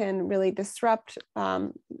they can really disrupt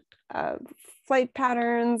flight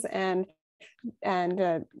patterns and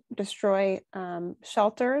destroy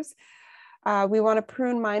shelters. We want to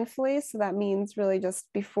prune mindfully. So that means really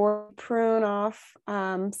just before prune off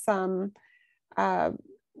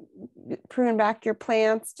prune back your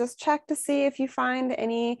plants, just check to see if you find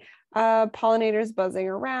any pollinators buzzing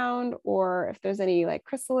around, or if there's any like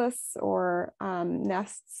chrysalis or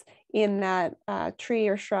nests in that tree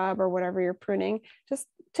or shrub or whatever you're pruning. Just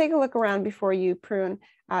take a look around before you prune,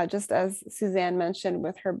 just as Suzanne mentioned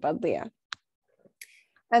with her buddleia.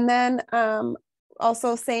 And then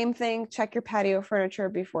also, same thing, check your patio furniture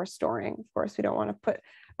before storing. Of course, we don't want to put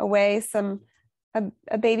away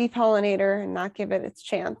a baby pollinator and not give it its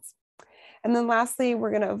chance. And then lastly,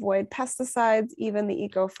 we're going to avoid pesticides, even the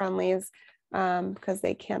eco-friendlies, because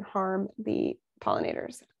they can harm the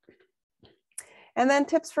pollinators. And then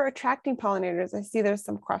tips for attracting pollinators. I see there's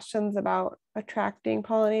some questions about attracting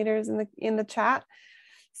pollinators in the chat.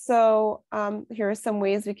 So here are some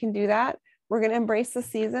ways we can do that. We're going to embrace the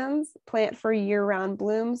seasons, plant for year-round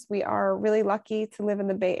blooms. We are really lucky to live in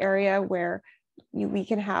the Bay Area where we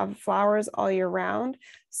can have flowers all year round.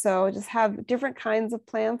 So just have different kinds of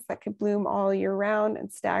plants that can bloom all year round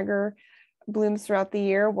and stagger blooms throughout the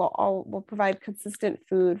year will provide consistent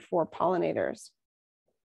food for pollinators.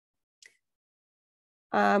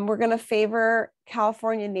 We're going to favor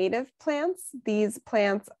California native plants. These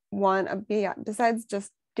plants, besides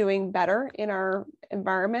just doing better in our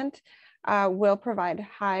environment, will provide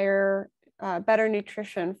better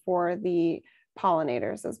nutrition for the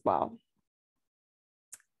pollinators as well.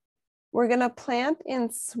 We're going to plant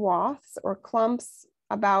in swaths or clumps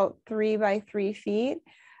about 3 by 3 feet.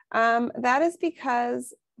 That is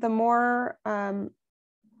because the more of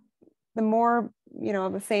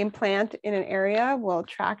the same plant in an area will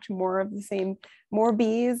attract more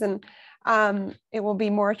bees, and it will be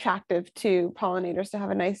more attractive to pollinators to have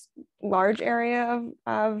a nice large area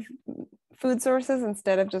of food sources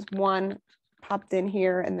instead of just one popped in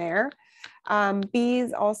here and there.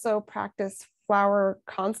 Bees also practice flower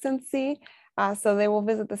constancy, so they will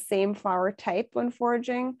visit the same flower type when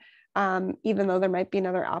foraging, even though there might be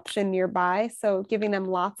another option nearby. So giving them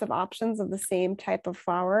lots of options of the same type of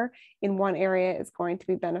flower in one area is going to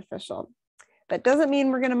be beneficial. That doesn't mean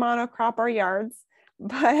we're going to monocrop our yards,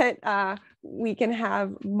 but we can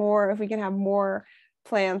have more, if we can have more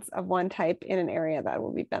plants of one type in an area, that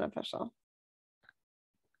will be beneficial.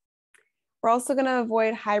 We're also going to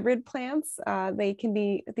avoid hybrid plants.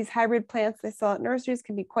 These hybrid plants they sell at nurseries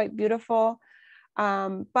can be quite beautiful,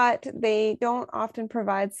 but they don't often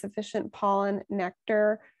provide sufficient pollen,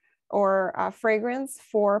 nectar, or fragrance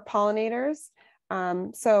for pollinators.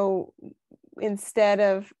 So instead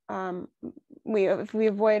of, if we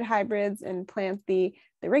avoid hybrids and plant the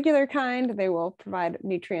regular kind, they will provide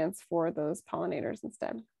nutrients for those pollinators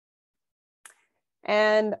instead.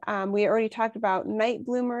 And we already talked about night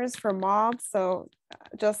bloomers for moths. So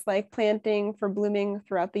just like planting for blooming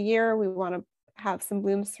throughout the year, we want to have some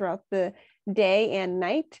blooms throughout the day and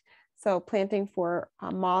night. So planting for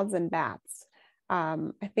moths and bats.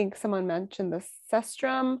 I think someone mentioned the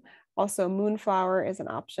cestrum. Also, moonflower is an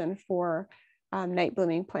option for night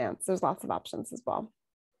blooming plants. There's lots of options as well.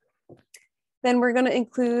 Then we're going to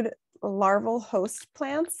include larval host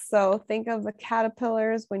plants. So think of the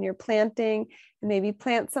caterpillars when you're planting, and maybe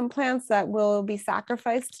plant some plants that will be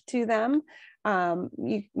sacrificed to them.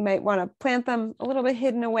 You might want to plant them a little bit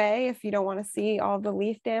hidden away if you don't want to see all the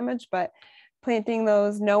leaf damage, but planting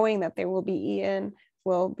those knowing that they will be eaten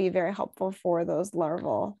will be very helpful for those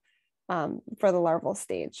larval, for the larval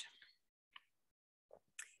stage.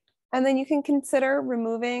 And then you can consider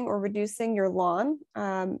removing or reducing your lawn.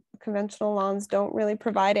 Conventional lawns don't really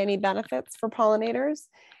provide any benefits for pollinators.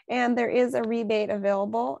 And there is a rebate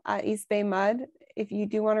available at East Bay Mud. If you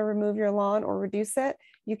do want to remove your lawn or reduce it,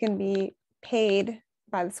 you can be paid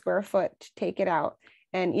by the square foot to take it out.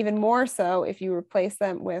 And even more so if you replace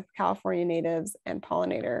them with California natives and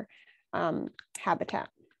pollinator habitat.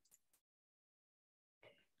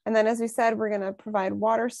 And then, as we said, we're going to provide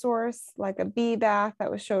water source like a bee bath that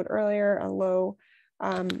was showed earlier, a low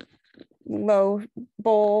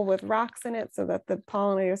bowl with rocks in it so that the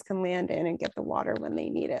pollinators can land in and get the water when they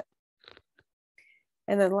need it.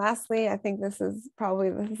 And then lastly, I think this is probably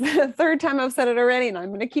the third time I've said it already, and I'm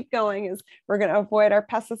going to keep going, is we're going to avoid our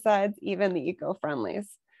pesticides, even the eco-friendlies.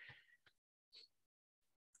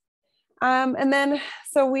 And then,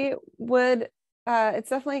 so we would, it's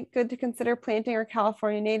definitely good to consider planting our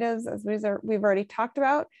California natives, as we've already talked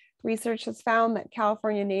about. Research has found that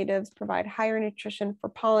California natives provide higher nutrition for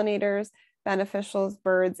pollinators, beneficials,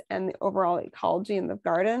 birds, and the overall ecology in the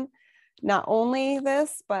garden. Not only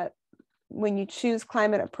this, but when you choose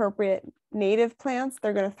climate appropriate native plants,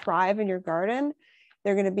 they're going to thrive in your garden.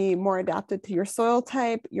 They're going to be more adapted to your soil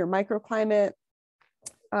type, your microclimate,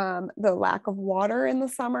 the lack of water in the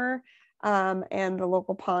summer, and the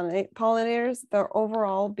local pollinators. They'll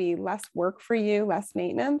overall be less work for you, less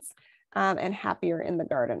maintenance, and happier in the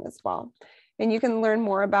garden as well. And you can learn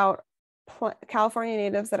more about California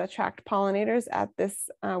natives that attract pollinators at this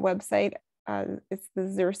website. It's the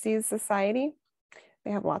Xerces Society. They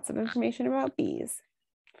have lots of information about bees.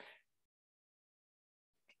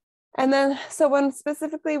 And then, so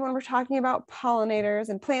specifically when we're talking about pollinators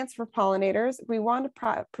and plants for pollinators, we want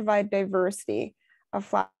to provide diversity of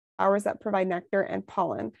flowers that provide nectar and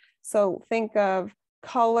pollen. So think of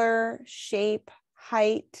color, shape,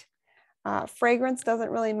 height. Fragrance doesn't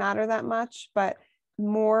really matter that much, but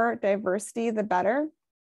more diversity, the better.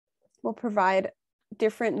 Will provide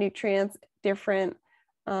different nutrients, different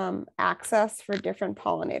access for different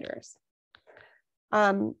pollinators.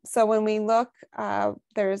 So when we look,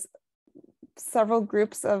 there's several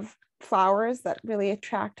groups of flowers that really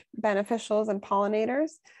attract beneficials and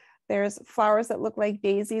pollinators. There's flowers that look like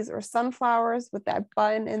daisies or sunflowers with that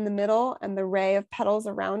button in the middle and the ray of petals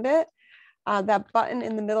around it. That button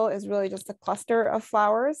in the middle is really just a cluster of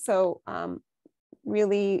flowers. So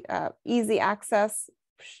really easy access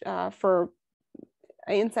for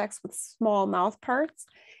insects with small mouth parts.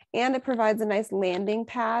 And it provides a nice landing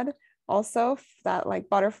pad also that like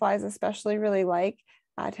butterflies especially really like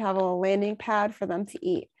to have a landing pad for them to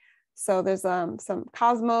eat. So there's some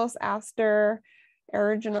cosmos, aster,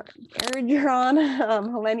 erigeron,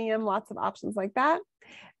 helenium, lots of options like that.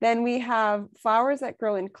 Then we have flowers that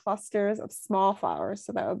grow in clusters of small flowers.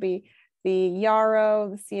 So that would be the yarrow,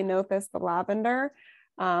 the ceanothus, the lavender.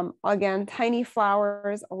 Again, tiny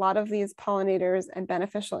flowers. A lot of these pollinators and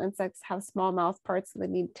beneficial insects have small mouth parts, so they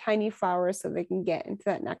need tiny flowers so they can get into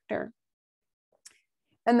that nectar.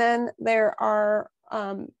 And then there are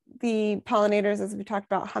the pollinators, as we talked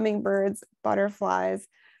about, hummingbirds, butterflies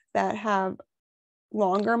that have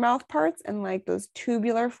longer mouth parts and like those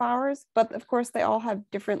tubular flowers, but of course they all have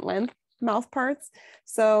different length mouth parts.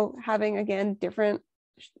 So having, again, different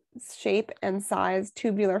shape and size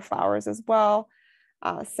tubular flowers as well.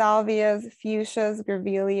 Salvias, fuchsias,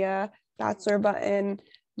 grevillea, bachelor button,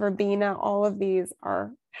 verbena, all of these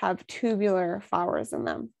have tubular flowers in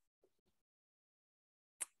them.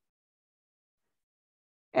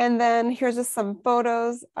 And then here's just some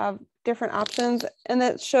photos of different options. And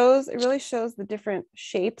it really shows the different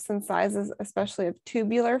shapes and sizes, especially of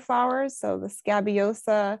tubular flowers. So the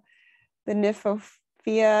scabiosa, the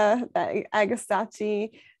nymphophea, the agastache,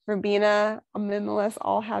 verbena, amymilus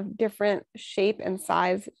all have different shape and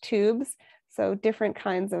size tubes. So different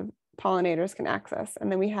kinds of pollinators can access. And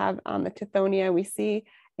then we have on the tithonia, we see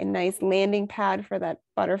a nice landing pad for that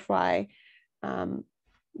butterfly,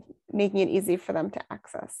 making it easy for them to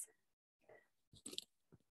access.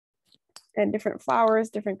 And different flowers,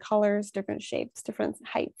 different colors, different shapes, different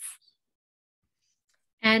heights.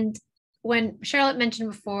 And when Charlotte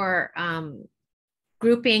mentioned before,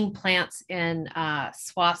 grouping plants in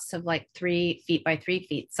swaths of like 3 feet by 3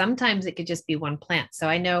 feet, sometimes it could just be one plant. So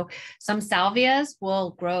I know some salvias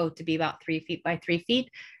will grow to be about 3 feet by 3 feet.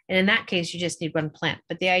 And in that case, you just need one plant.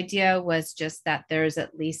 But the idea was just that there's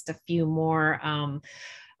at least a few more,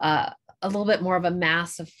 a little bit more of a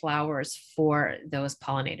mass of flowers for those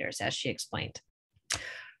pollinators, as she explained.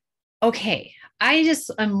 Okay,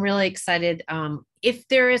 I'm really excited. If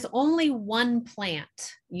there is only one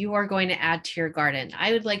plant you are going to add to your garden,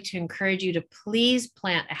 I would like to encourage you to please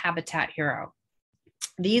plant a habitat hero.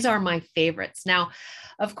 These are my favorites. Now,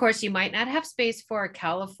 of course, you might not have space for a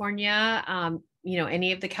California,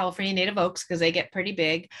 any of the California native oaks because they get pretty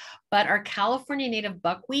big, but our California native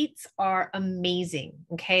buckwheats are amazing.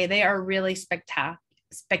 Okay, they are really spectacular.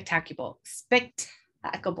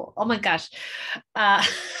 Oh my gosh, I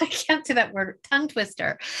can't say that word. Tongue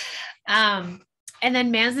twister. And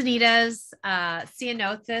then manzanitas,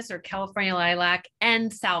 ceanothus or California lilac,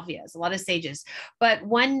 and salvias, a lot of sages. But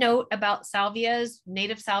one note about salvias,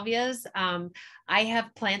 native salvias, I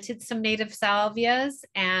have planted some native salvias,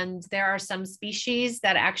 and there are some species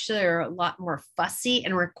that actually are a lot more fussy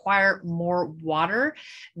and require more water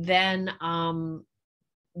than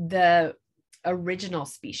the original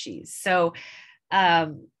species. So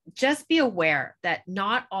just be aware that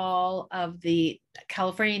not all of the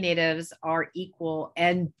California natives are equal,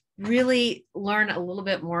 and really learn a little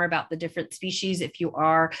bit more about the different species if you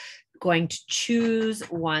are going to choose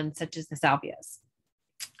one such as the salvias.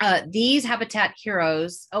 These habitat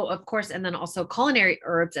heroes, of course, and then also culinary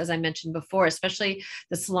herbs, as I mentioned before, especially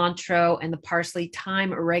the cilantro and the parsley,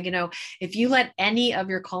 thyme, oregano. If you let any of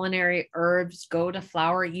your culinary herbs go to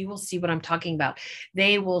flower, you will see what I'm talking about.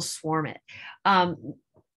 They will swarm it.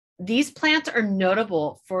 These plants are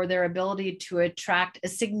notable for their ability to attract a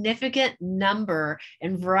significant number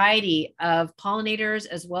and variety of pollinators,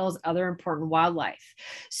 as well as other important wildlife.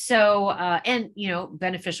 So, and,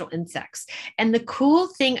 beneficial insects. And the cool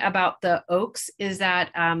thing about the oaks is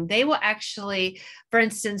that they will actually, for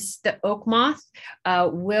instance, the oak moth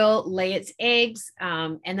will lay its eggs,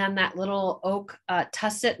 and then that little oak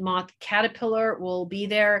tusset moth caterpillar will be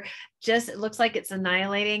there. It looks like it's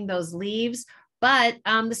annihilating those leaves. But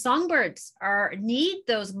the songbirds need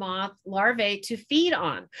those moth larvae to feed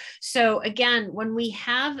on. So again, when we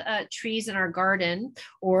have trees in our garden,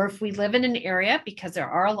 or if we live in an area, because there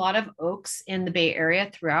are a lot of oaks in the Bay Area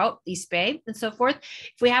throughout East Bay and so forth,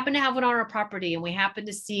 if we happen to have one on our property and we happen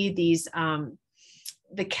to see these,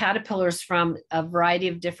 the caterpillars from a variety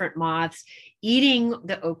of different moths eating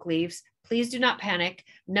the oak leaves, please do not panic.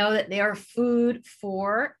 Know that they are food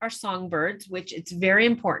for our songbirds, which it's very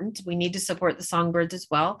important. We need to support the songbirds as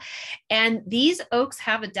well. And these oaks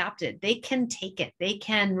have adapted. They can take it. They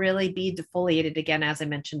can really be defoliated again, as I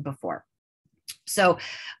mentioned before. So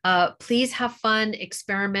please have fun,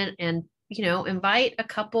 experiment, and invite a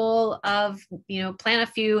couple of, plant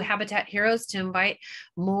a few habitat heroes to invite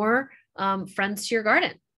more friends to your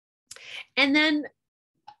garden. And then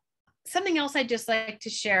something else I'd just like to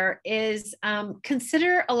share is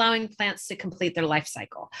consider allowing plants to complete their life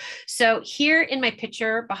cycle. So here in my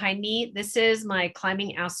picture behind me, this is my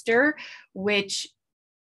climbing aster, which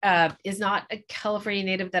is not a California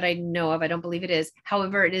native that I know of. I don't believe it is.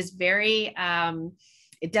 However, it is very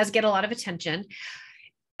It does get a lot of attention.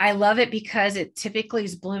 I love it because it typically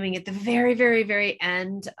is blooming at the very, very, very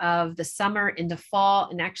end of the summer into fall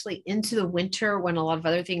and actually into the winter when a lot of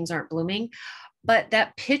other things aren't blooming. But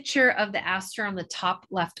that picture of the aster on the top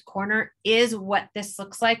left corner is what this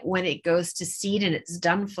looks like when it goes to seed and it's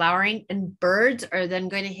done flowering, and birds are then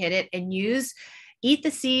going to hit it and eat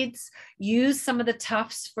the seeds, use some of the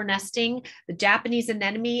tufts for nesting. The Japanese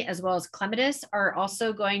anemone, as well as clematis, are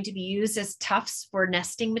also going to be used as tufts for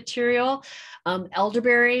nesting material.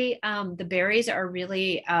 Elderberry, the berries are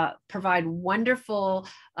really provide wonderful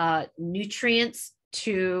nutrients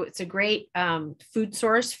it's a great food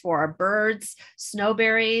source for our birds.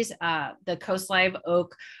 Snowberries, the coast live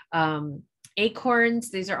oak acorns,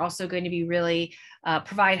 these are also going to be really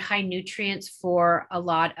provide high nutrients for a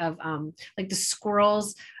lot of like the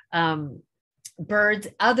squirrels, birds,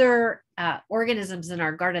 other organisms in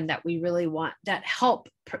our garden that we really want, that help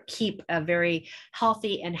keep a very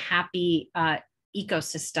healthy and happy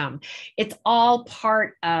ecosystem. It's all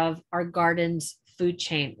part of our garden's food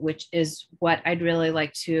chain, which is what I'd really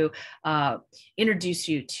like to introduce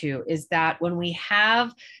you to, is that when we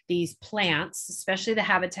have these plants, especially the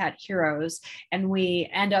habitat heroes,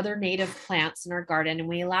 and other native plants in our garden, and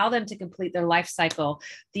we allow them to complete their life cycle,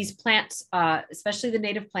 these plants, especially the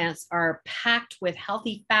native plants, are packed with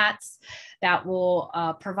healthy fats that will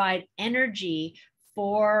provide energy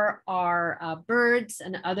for our birds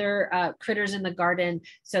and other critters in the garden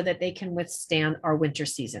so that they can withstand our winter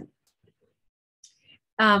season.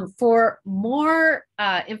 For more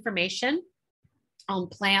information on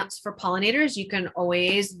plants for pollinators, you can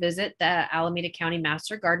always visit the Alameda County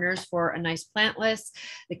Master Gardeners for a nice plant list.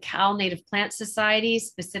 The Cal Native Plant Society,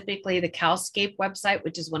 specifically the Calscape website,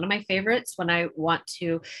 which is one of my favorites when I want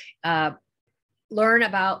to learn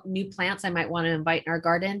about new plants I might want to invite in our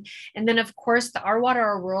garden. And then of course, the Our Water,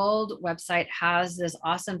 Our World website has this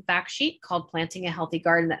awesome fact sheet called Planting a Healthy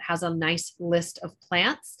Garden that has a nice list of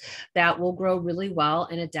plants that will grow really well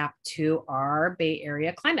and adapt to our Bay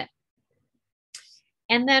Area climate.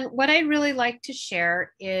 And then what I'd really like to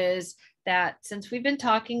share is that since we've been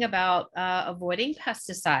talking about avoiding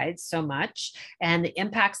pesticides so much and the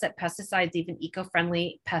impacts that pesticides, even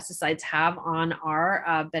eco-friendly pesticides, have on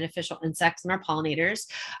our beneficial insects and our pollinators,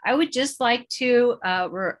 I would just like to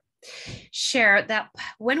share that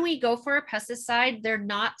when we go for a pesticide, they're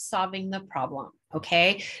not solving the problem.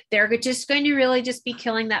 Okay, they're just going to really just be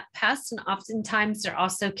killing that pest, and oftentimes they're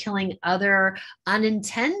also killing other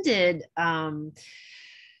unintended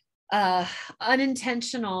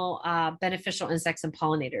unintentional beneficial insects and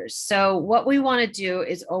pollinators. So what we want to do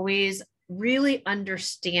is always really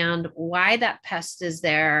understand why that pest is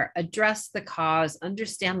there, address the cause,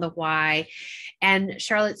 understand the why. And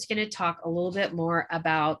Charlotte's going to talk a little bit more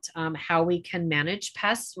about how we can manage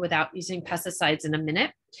pests without using pesticides in a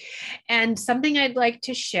minute. And something I'd like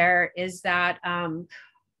to share is that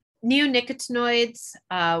neonicotinoids,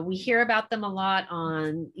 we hear about them a lot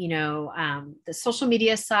on, the social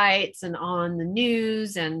media sites and on the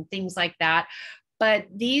news and things like that. But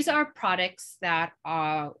these are products that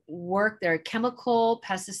work, they're a chemical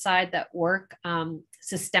pesticide that work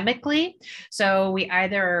systemically. So we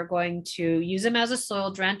either are going to use them as a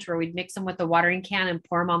soil drench, or we'd mix them with a watering can and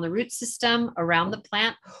pour them on the root system around the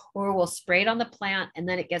plant, or we'll spray it on the plant and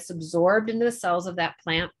then it gets absorbed into the cells of that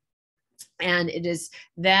plant. And it is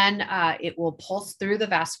then it will pulse through the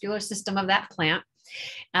vascular system of that plant.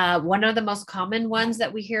 One of the most common ones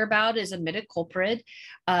that we hear about is imidacloprid.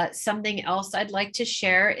 Something else I'd like to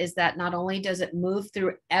share is that not only does it move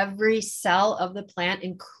through every cell of the plant,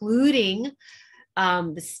 including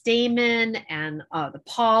the stamen and the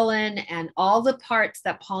pollen and all the parts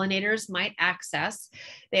that pollinators might access,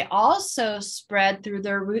 they also spread through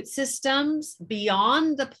their root systems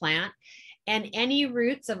beyond the plant. And any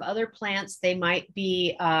roots of other plants, they might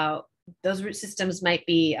be, those root systems might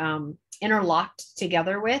be interlocked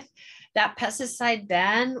together with. That pesticide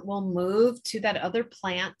then will move to that other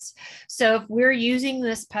plant. So if we're using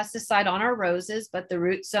this pesticide on our roses, but the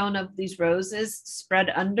root zone of these roses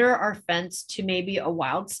spread under our fence to maybe a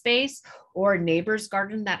wild space or a neighbor's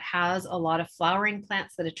garden that has a lot of flowering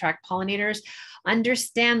plants that attract pollinators,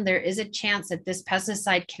 understand there is a chance that this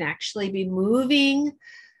pesticide can actually be moving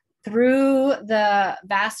through the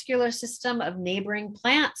vascular system of neighboring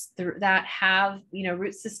plants that have,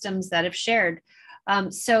 root systems that have shared.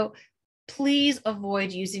 So please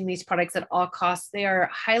avoid using these products at all costs. They are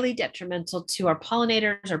highly detrimental to our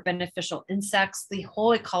pollinators, our beneficial insects, the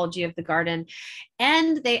whole ecology of the garden.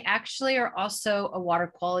 And they actually are also a water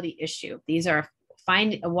quality issue. These are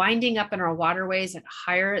winding up in our waterways at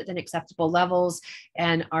higher than acceptable levels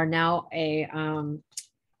and are now a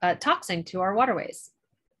toxin to our waterways.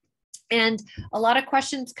 And a lot of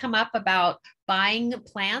questions come up about buying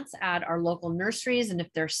plants at our local nurseries and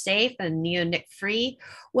if they're safe and neonic free.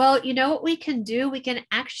 Well, you know what we can do? We can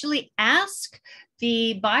actually ask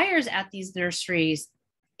the buyers at these nurseries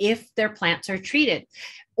if their plants are treated,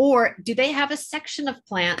 or do they have a section of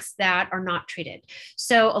plants that are not treated?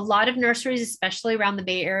 So a lot of nurseries, especially around the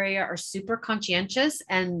Bay Area, are super conscientious,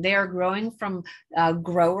 and they're growing from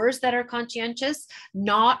growers that are conscientious.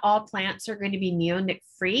 Not all plants are going to be neonic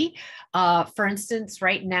free. For instance,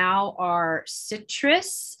 right now, our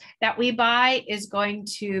citrus that we buy is going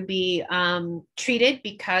to be treated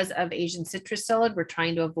because of Asian citrus psyllid. We're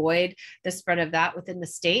trying to avoid the spread of that within the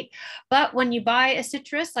state. But when you buy a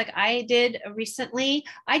citrus, like I did recently,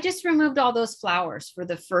 I just removed all those flowers for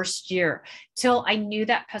the first year till I knew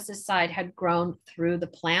that pesticide had grown through the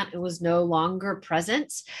plant. It was no longer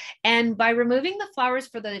present. And by removing the flowers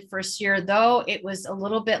for the first year, though it was a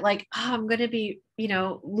little bit like, oh, I'm going to be,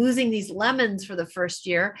 losing these lemons for the first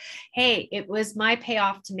year. Hey, it was my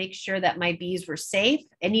payoff to make sure that my bees were safe.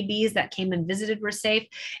 Any bees that came and visited were safe.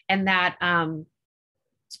 And that, and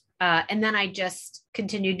then I just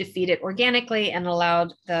continued to feed it organically and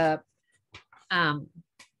allowed the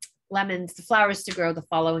lemons, the flowers to grow the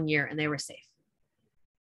following year, and they were safe.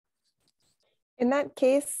 In that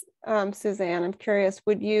case, Suzanne, I'm curious,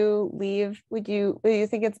 would you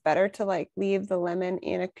think it's better to leave the lemon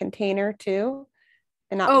in a container too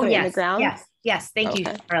and not put it in the ground? Yes. Thank you,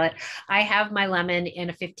 Charlotte. I have my lemon in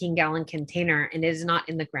a 15-gallon container and it is not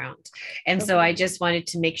in the ground. And so I just wanted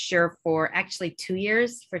to make sure for actually 2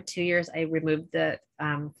 years, I removed the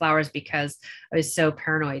flowers because I was so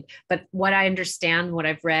paranoid. But what I understand, what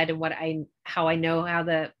I've read, and how I know how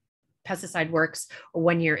the pesticide works,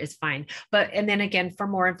 1 year is fine. And then again, for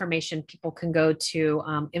more information, people can go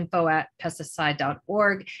to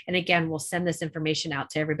info@pesticide.org. And again, we'll send this information out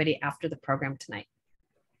to everybody after the program tonight.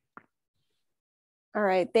 All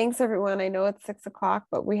right, thanks everyone. I know it's 6 o'clock,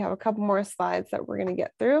 but we have a couple more slides that we're going to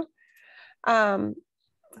get through. So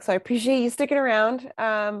I appreciate you sticking around.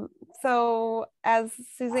 So as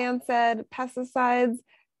Suzanne said, pesticides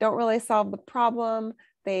don't really solve the problem.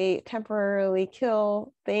 They temporarily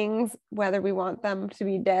kill things, whether we want them to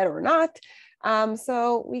be dead or not.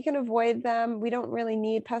 So we can avoid them. We don't really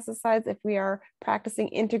need pesticides if we are practicing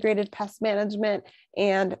integrated pest management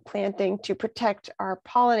and planting to protect our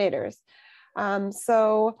pollinators.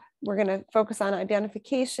 So we're going to focus on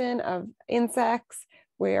identification of insects.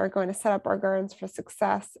 We are going to set up our gardens for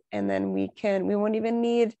success, and then we won't even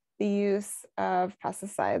need the use of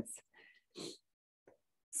pesticides.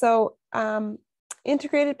 So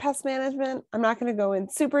integrated pest management, I'm not going to go in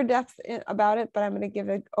super depth about it, but I'm going to give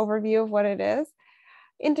an overview of what it is.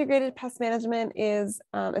 Integrated pest management is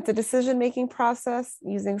it's a decision-making process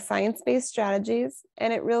using science-based strategies,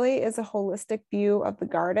 and it really is a holistic view of the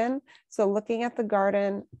garden. So looking at the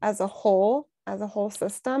garden as a whole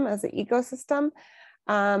system, as an ecosystem,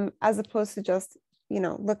 as opposed to just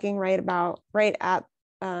looking right at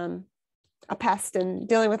a pest and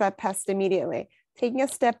dealing with that pest immediately. Taking a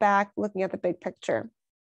step back, looking at the big picture.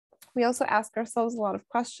 We also ask ourselves a lot of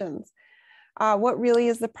questions. What really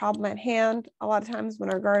is the problem at hand? A lot of times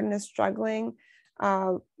when our garden is struggling,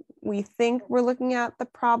 we think we're looking at the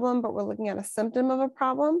problem, but we're looking at a symptom of a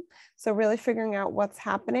problem. So really figuring out what's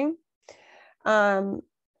happening. And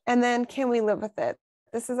then can we live with it?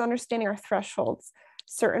 This is understanding our thresholds.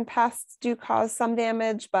 Certain pests do cause some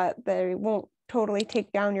damage, but they won't totally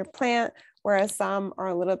take down your plant, whereas some are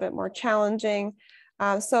a little bit more challenging.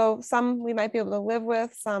 So some we might be able to live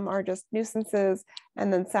with, some are just nuisances,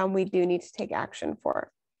 and then some we do need to take action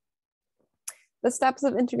for. The steps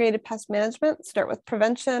of integrated pest management start with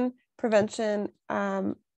prevention. Prevention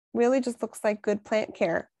really just looks like good plant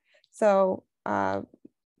care. So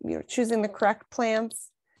choosing the correct plants,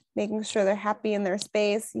 making sure they're happy in their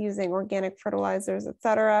space, using organic fertilizers,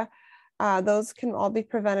 etc. Those can all be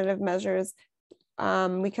preventative measures.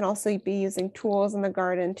 We can also be using tools in the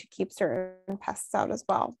garden to keep certain pests out as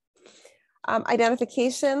well.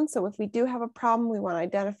 Identification. So if we do have a problem, we want to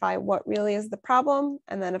identify what really is the problem.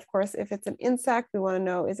 And then of course, if it's an insect, we want to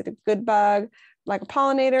know, is it a good bug like a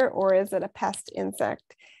pollinator, or is it a pest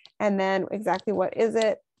insect? And then exactly what is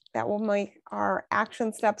it? That will make our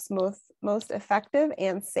action steps most effective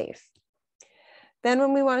and safe. Then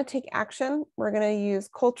when we want to take action, we're going to use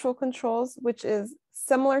cultural controls, which is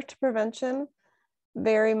similar to prevention,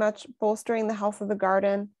 very much bolstering the health of the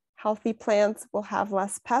garden. Healthy plants will have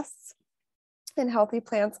less pests, and healthy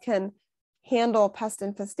plants can handle pest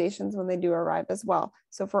infestations when they do arrive as well.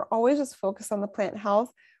 So if we're always just focused on the plant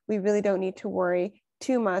health, we really don't need to worry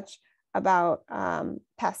too much about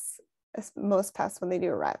pests, most pests when they do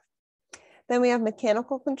arrive. Then we have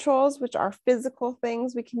mechanical controls, which are physical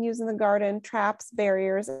things we can use in the garden, traps,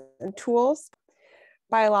 barriers, and tools.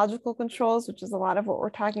 Biological controls, which is a lot of what we're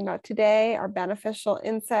talking about today, are beneficial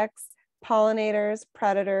insects, pollinators,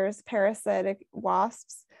 predators, parasitic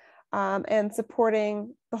wasps, and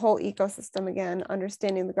supporting the whole ecosystem. Again,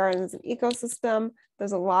 understanding the garden as an ecosystem.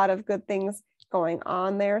 There's a lot of good things going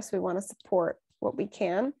on there, so we want to support what we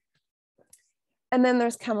can. And then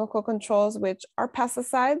there's chemical controls, which are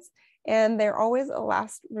pesticides, and they're always a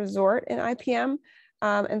last resort in IPM.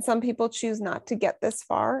 And some people choose not to get this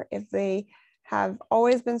far if they have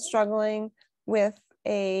always been struggling with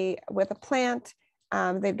a plant.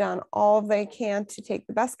 They've done all they can to take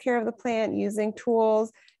the best care of the plant, using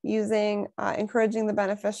tools, encouraging the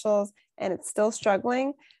beneficials, and it's still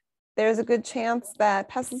struggling. There's a good chance that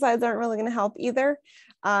pesticides aren't really going to help either.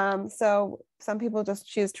 So some people just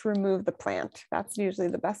choose to remove the plant. That's usually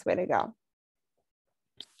the best way to go.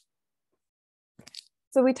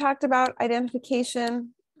 So we talked about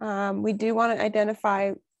identification. We do want to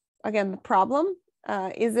identify, again, the problem.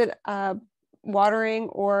 Is it a watering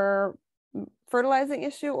or fertilizing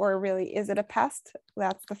issue, or really is it a pest?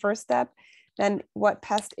 That's the first step. Then what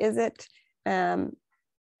pest is it?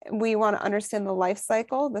 We want to understand the life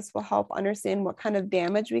cycle. This will help understand what kind of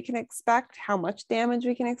damage we can expect, how much damage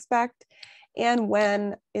we can expect, and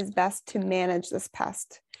when is best to manage this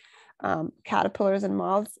pest. Caterpillars and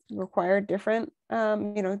moths require different,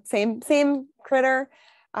 same critter,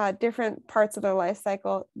 different parts of their life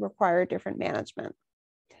cycle require different management.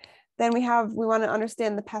 Then we want to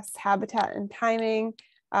understand the pest's habitat and timing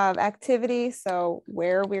of activity. So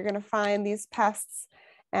where we're going to find these pests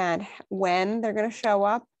and when they're going to show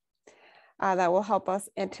up. That will help us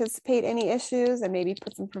anticipate any issues and maybe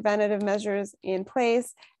put some preventative measures in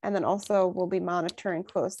place. And then also we'll be monitoring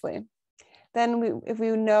closely. Then if we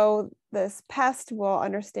know this pest, we'll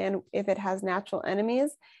understand if it has natural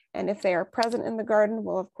enemies. And if they are present in the garden,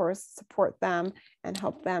 we'll of course support them and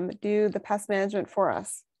help them do the pest management for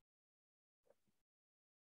us.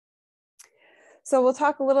 So we'll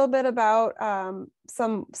talk a little bit about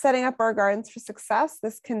some setting up our gardens for success.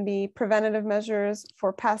 This can be preventative measures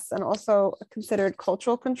for pests and also considered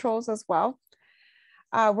cultural controls as well.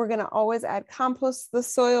 We're going to always add compost to the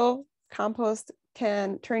soil. Compost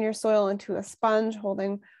can turn your soil into a sponge,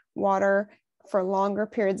 holding water for longer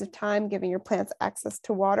periods of time, giving your plants access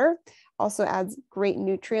to water. Also adds great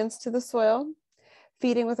nutrients to the soil.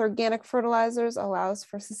 Feeding with organic fertilizers allows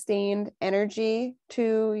for sustained energy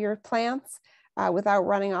to your plants without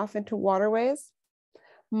running off into waterways.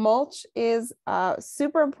 Mulch is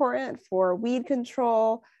super important for weed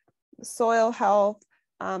control, soil health,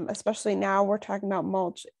 especially now we're talking about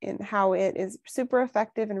mulch and how it is super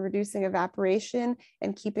effective in reducing evaporation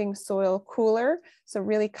and keeping soil cooler. So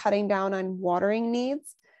really cutting down on watering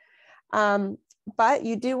needs. But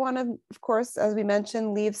you do want to, of course, as we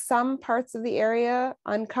mentioned, leave some parts of the area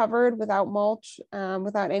uncovered without mulch,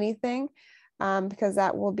 without anything, because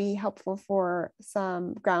that will be helpful for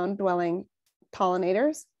some ground dwelling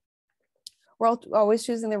pollinators. We're always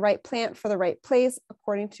choosing the right plant for the right place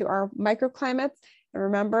according to our microclimates. And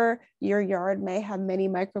remember, your yard may have many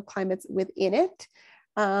microclimates within it.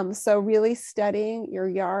 So really studying your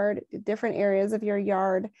yard, different areas of your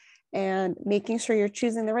yard, and making sure you're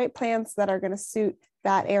choosing the right plants that are going to suit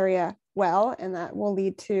that area well. And that will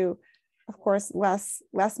lead to, of course, less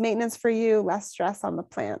maintenance for you, less stress on the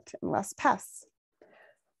plant, and less pests.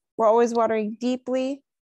 We're always watering deeply.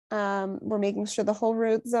 We're making sure the whole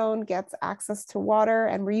root zone gets access to water,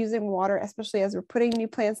 and we're using water, especially as we're putting new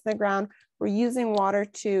plants in the ground, we're using water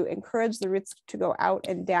to encourage the roots to go out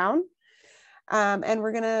and down. And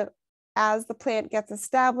we're gonna, as the plant gets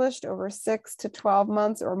established over 6 to 12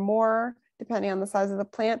 months or more, depending on the size of the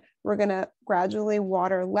plant, we're gonna gradually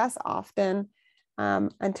water less often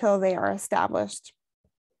until they are established.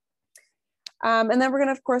 And then we're going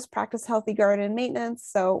to, of course, practice healthy garden maintenance.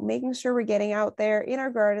 So making sure we're getting out there in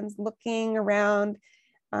our gardens, looking around,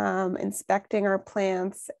 inspecting our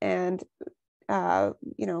plants, and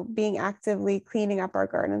being actively cleaning up our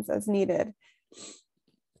gardens as needed.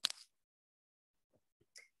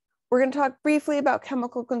 We're going to talk briefly about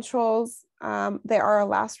chemical controls. They are a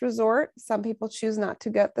last resort. Some people choose not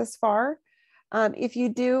to get this far. If you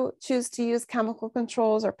do choose to use chemical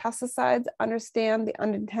controls or pesticides, understand the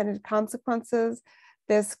unintended consequences.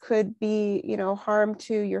 This could be, harm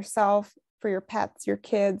to yourself, for your pets, your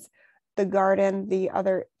kids, the garden, the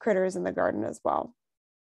other critters in the garden as well.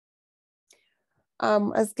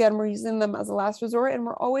 Again, we're using them as a last resort, and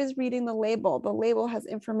we're always reading the label. The label has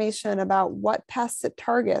information about what pests it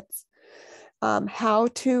targets.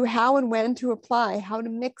 how and when to apply, how to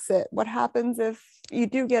mix it, what happens if you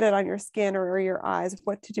do get it on your skin or your eyes,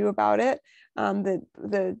 what to do about it,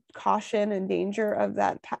 the caution and danger of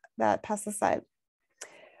that pesticide.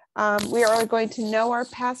 We are going to know our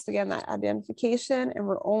pest, again, that identification, and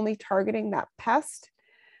we're only targeting that pest.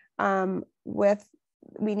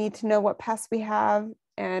 We need to know what pests we have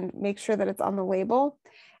and make sure that it's on the label.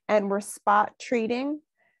 And we're spot treating.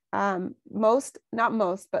 Not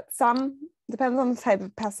most, but some, depends on the type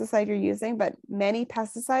of pesticide you're using, but many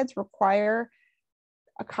pesticides require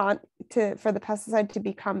for the pesticide to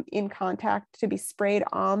become in contact, to be sprayed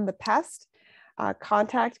on the pest,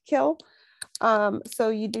 contact kill. So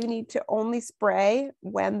you do need to only spray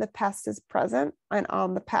when the pest is present and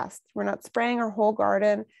on the pest. We're not spraying our whole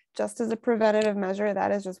garden just as a preventative measure.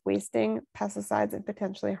 That is just wasting pesticides and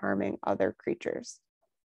potentially harming other creatures.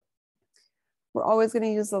 We're always going to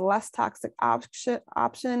use the less toxic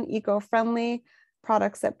option, eco-friendly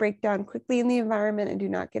products that break down quickly in the environment and do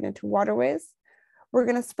not get into waterways. We're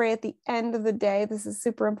going to spray at the end of the day. This is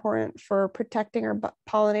super important for protecting our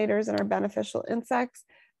pollinators and our beneficial insects.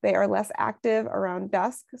 They are less active around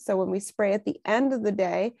dusk. So when we spray at the end of the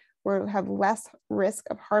day, we'll have less risk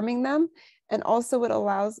of harming them. And also it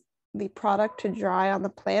allows the product to dry on the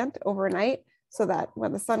plant overnight, so that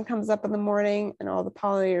when the sun comes up in the morning and all the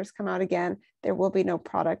pollinators come out again, there will be no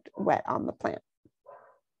product wet on the plant.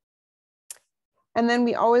 And then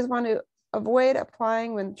we always want to avoid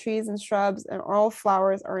applying when trees and shrubs and all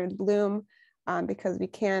flowers are in bloom, because we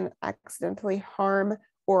can accidentally harm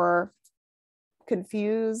or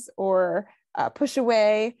confuse or push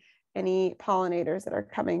away any pollinators that are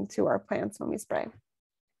coming to our plants when we spray.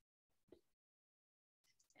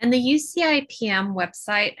 And the UCIPM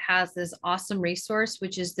website has this awesome resource,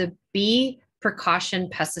 which is the bee precaution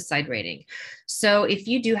pesticide rating. So if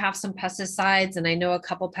you do have some pesticides, and I know a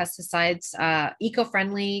couple pesticides,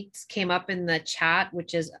 eco-friendly came up in the chat,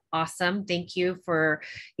 which is awesome. Thank you for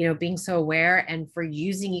being so aware and for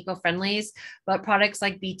using eco-friendlies. But products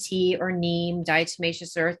like BT or neem,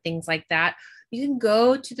 diatomaceous earth, things like that, you can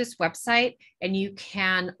go to this website and you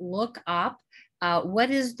can look up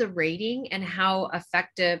what is the rating and how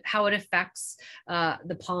it affects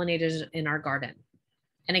the pollinators in our garden.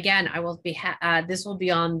 And again, I will be this will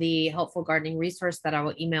be on the helpful gardening resource that I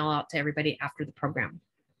will email out to everybody after the program.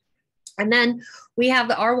 And then we have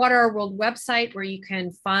the Our Water, Our World website, where you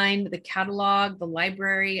can find the catalog, the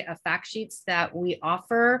library of fact sheets that we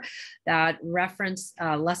offer that reference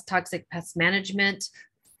less toxic pest management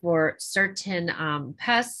for certain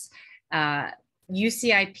pests.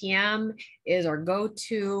 UCIPM is our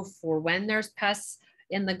go-to for when there's pests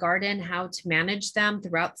in the garden, how to manage them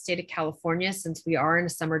throughout the state of California. Since we are in a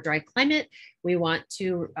summer dry climate, we want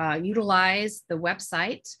to utilize the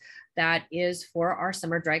website that is for our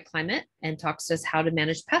summer dry climate and talks to us how to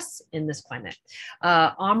manage pests in this climate.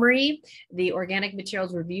 OMRI, the Organic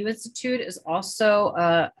Materials Review Institute, is also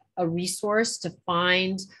a resource to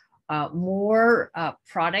find more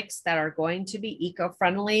products that are going to be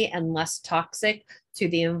eco-friendly and less toxic to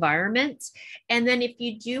the environment. And then if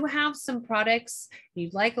you do have some products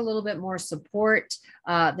you'd like a little bit more support,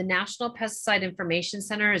 the National Pesticide Information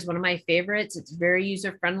Center is one of my favorites. It's very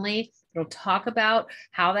user-friendly. It'll talk about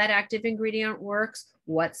how that active ingredient works,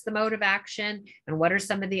 what's the mode of action, and what are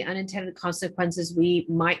some of the unintended consequences we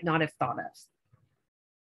might not have thought of.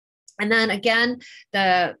 And then again,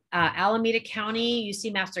 the Alameda County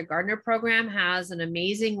UC Master Gardener Program has an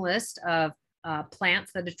amazing list of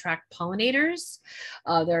plants that attract pollinators.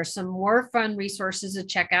 There are some more fun resources to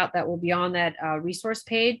check out that will be on that resource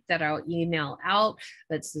page that I'll email out.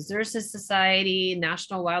 That's the Xerces Society,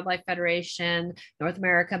 National Wildlife Federation, North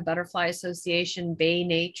America Butterfly Association, Bay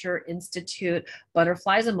Nature Institute,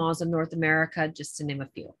 Butterflies and Moths of North America, just to name a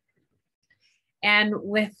few. And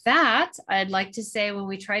with that, I'd like to say when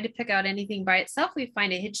we try to pick out anything by itself, we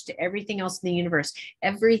find a hitch to everything else in the universe.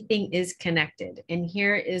 Everything is connected. And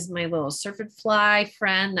here is my little syrphid fly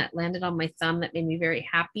friend that landed on my thumb that made me very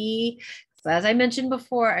happy. So as I mentioned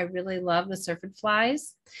before, I really love the syrphid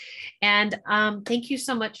flies. And thank you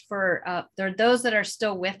so much for those that are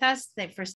still with us. For